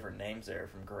lot of different names there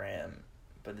from Graham,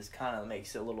 but this kind of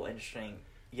makes it a little interesting.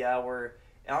 Yeah, we're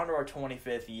on to our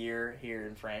 25th year here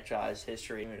in franchise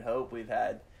history. We would hope we've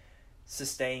had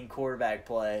sustained quarterback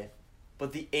play,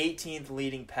 but the 18th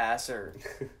leading passer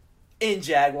in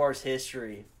Jaguars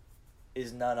history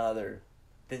is none other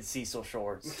than Cecil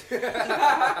Shorts.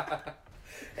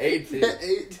 18.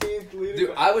 18th leading.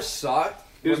 Dude, I was shocked.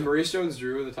 Was Maurice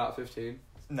Jones-Drew in the top 15?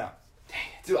 No.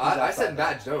 Dude, He's I outside said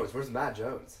Matt Jones. Where's Matt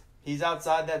Jones? He's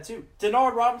outside that too.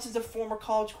 Denard Robinson's a former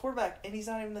college quarterback, and he's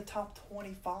not even in the top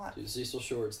 25. Dude, Cecil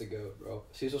Short's the GOAT, bro.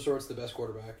 Cecil Short's the best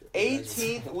quarterback.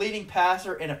 18th leading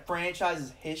passer in a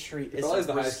franchise's history is probably has a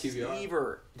the highest QBR.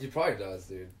 receiver. He probably does,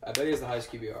 dude. I bet he has the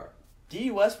highest QBR.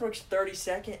 D. Westbrook's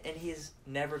 32nd, and he has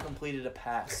never completed a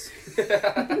pass. Dude,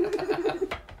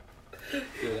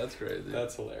 that's crazy.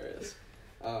 That's hilarious.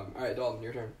 All right, Dalton,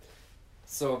 your turn.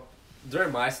 So,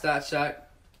 during my stat check,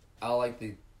 I like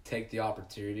to take the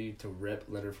opportunity to rip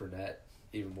Leonard Fournette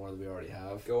even more than we already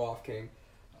have. Go off, King.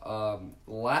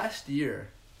 Last year,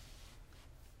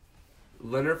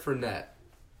 Leonard Fournette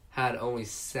had only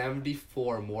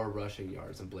 74 more rushing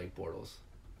yards than Blake Bortles.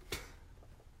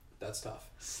 That's tough.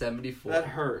 74. That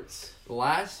hurts.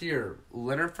 Last year,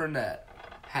 Leonard Fournette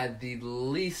had the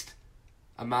least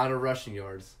amount of rushing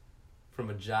yards from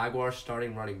a Jaguar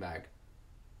starting running back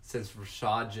since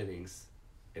Rashad Jennings.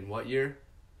 In what year?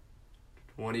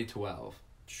 2012.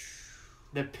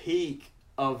 The peak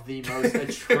of the most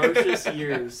atrocious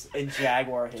years in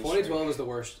Jaguar history. 2012 is the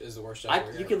worst.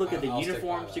 Jaguar You year. could look at the I'll stick by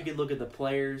uniforms, that. you could look at the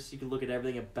players, you could look at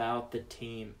everything about the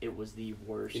team. It was the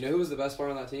worst. You know who was the best player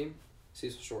on that team?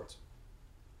 Cecil Shorts.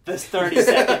 The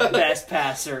 32nd best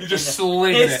passer You in just the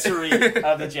sling it. history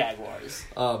of the Jaguars.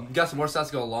 Got some more stats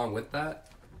to go along with that.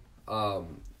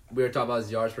 We were talking about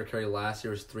his yards per carry last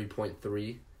year was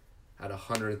 3.3 at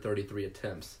 133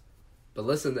 attempts. But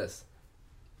listen to this.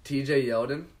 TJ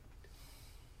Yeldon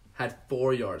had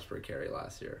 4 yards per carry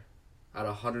last year at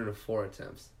 104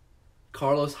 attempts.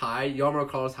 Carlos Hyde, y'all remember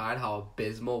Carlos Hyde, how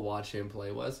abysmal watch him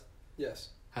play was? Yes.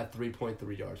 Had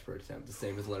 3.3 yards per attempt, the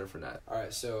same as Leonard Fournette. All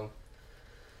right, so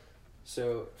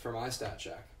for my stat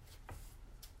check,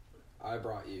 I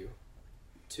brought you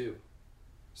 2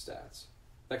 stats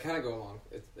that kind of go along.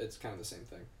 It's kind of the same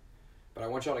thing, but I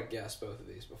want y'all to guess both of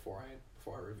these before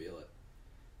I reveal it.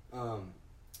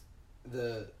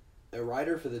 A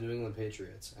writer for the New England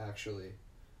Patriots actually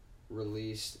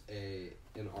released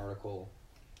an article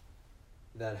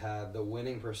that had the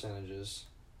winning percentages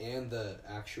and the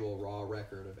actual raw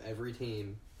record of every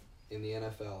team in the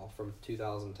NFL from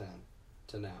 2010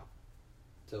 to now,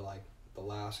 to like the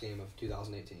last game of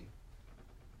 2018.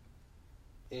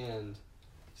 And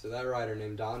so that writer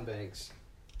named Don Banks,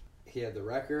 he had the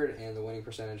record and the winning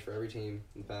percentage for every team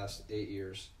in the past 8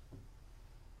 years.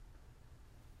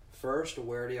 First,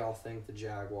 where do y'all think the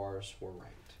Jaguars were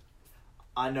ranked?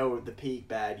 I know the peak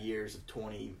bad years of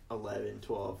 2011,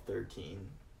 12, 13,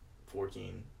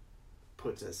 14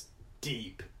 puts us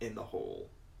deep in the hole.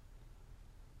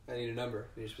 I need a number.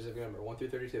 I need a specific number. 1 through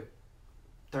 32.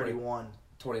 31.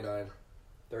 29.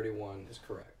 31 is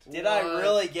correct. Did I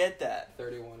really get that?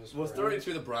 31 is Was correct.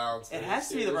 32 the Browns? It has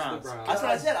to be the It was the Browns. Browns. That's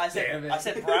what I said. Damn it. I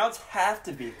said Browns have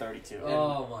to be 32.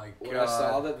 Oh my god. When I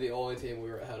saw that the only team we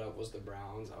were ahead of was the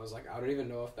Browns, I was like, I don't even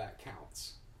know if that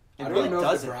counts. It I don't really know if the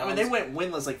doesn't. I mean, they Browns-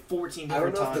 went winless like 14 I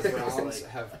don't different know times. if the It's Browns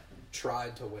like- have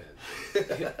tried to win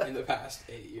in the past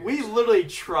 8 years. we literally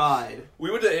tried.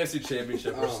 We went to the AFC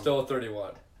Championship. We're still at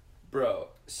 31. Bro.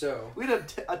 So We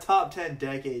had a top 10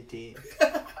 decade team.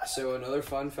 So another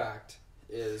fun fact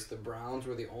is the Browns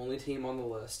were the only team on the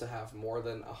list to have more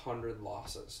than 100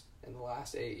 losses in the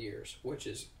last 8 years, which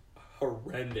is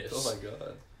horrendous. Oh my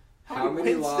god. How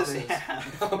many wins do losses? they have?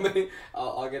 How many?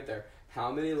 I'll get there.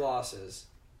 How many losses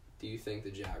do you think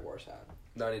the Jaguars had?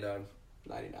 99.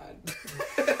 99.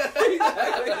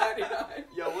 Exactly 99.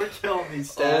 Yo, we're killing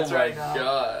these stats Oh my right now.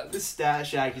 god. This Stat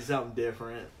Shack is something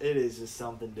different. It is just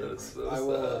something different. That's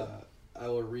so I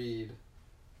will read.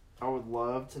 I would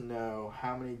love to know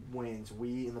how many wins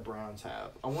we and the Browns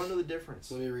have. I want to know the difference.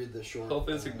 Let me read the short. Hope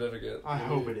it's significant. I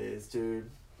hope it is, dude.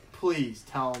 Please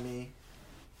tell me.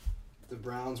 The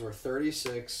Browns were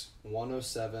 36,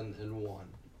 107, and 1.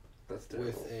 That's terrible.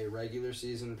 With a regular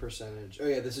season percentage. Oh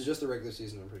yeah, this is just the regular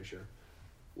season, I'm pretty sure.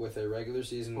 With a regular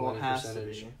season Well, it winning has to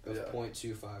percentage be. of Yeah.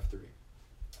 .253.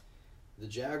 The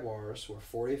Jaguars were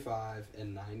 45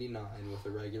 and 99 with a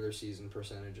regular season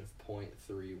percentage of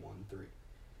 .313.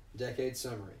 Decade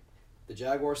summary. The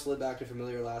Jaguars slid back to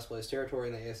familiar last place territory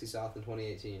in the AFC South in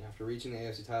 2018. After reaching the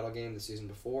AFC title game the season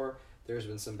before, there's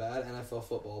been some bad NFL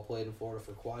football played in Florida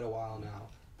for quite a while now.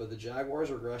 But the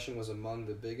Jaguars' regression was among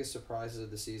the biggest surprises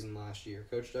of the season last year.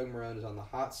 Coach Doug Marrone is on the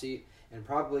hot seat and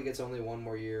probably gets only one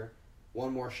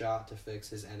more shot to fix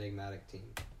his enigmatic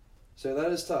team. So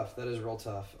that is tough. That is real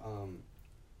tough.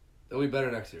 It'll be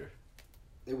better next year.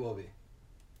 It will be.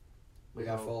 We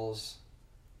got hope. Foles.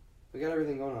 We got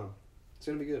everything going on. It's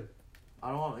going to be good. I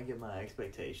don't want to get my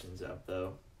expectations up,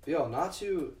 though. But yo,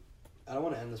 I don't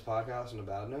want to end this podcast on a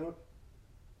bad note.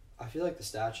 I feel like the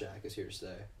Stat Shack is here to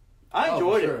stay. I Oh,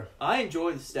 enjoyed for it. sure. I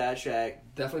enjoyed the Stat Shack.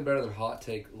 Definitely better than Hot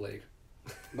Take Lake.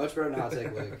 Much better than Hot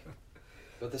Take League.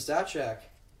 But the Stat Shack,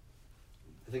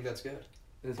 I think that's good.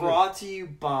 It's Brought to you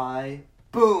by...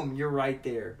 Boom! You're right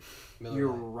there. Miller You're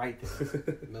Lite. right there.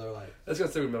 good. Miller Lite. Let's go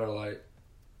stick with Miller Lite.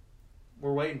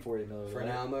 We're waiting for you, Miller. For Lite.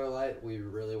 now, Miller Lite, we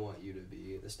really want you to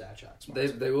be the Stat Shack sponsor.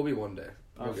 They will be one day.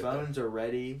 Our We'll get there. phones are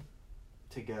ready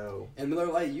to go. And Miller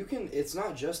Lite, it's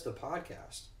not just the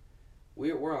podcast.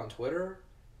 We're on Twitter.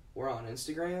 We're on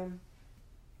Instagram.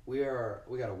 We got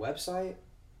a website.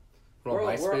 We're on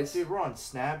We're- MySpace. Dude, we're on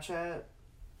Snapchat.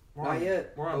 We're Not on,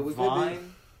 yet, We're but on we could Vine. be.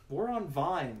 We're on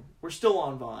Vine. We're still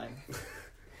on Vine.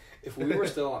 If we were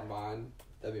still on Vine,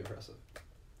 that'd be impressive.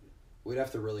 We'd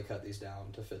have to really cut these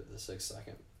down to fit the 6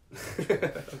 second.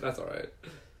 That's all right.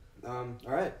 All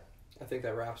right. I think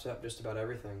that wraps up just about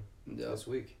everything Yeah. this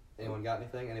week. Anyone got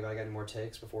anything? Anybody got any more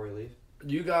takes before we leave?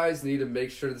 You guys need to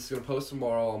make sure this is going to post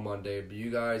tomorrow on Monday. But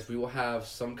you guys, we will have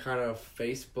some kind of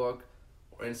Facebook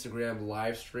or Instagram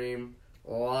live stream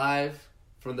live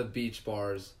from the beach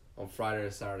bars on Friday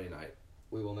and Saturday night.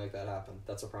 We will make that happen.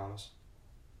 That's a promise.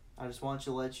 I just want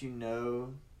to let you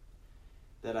know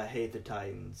that I hate the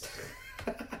Titans.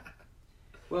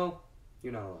 Well,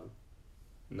 you're not alone.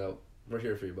 Nope. We're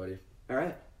here for you, buddy. All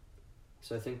right.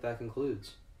 So I think that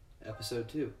concludes episode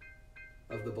 2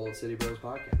 of the Bold City Bros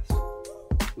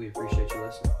podcast. We appreciate you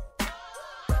listening.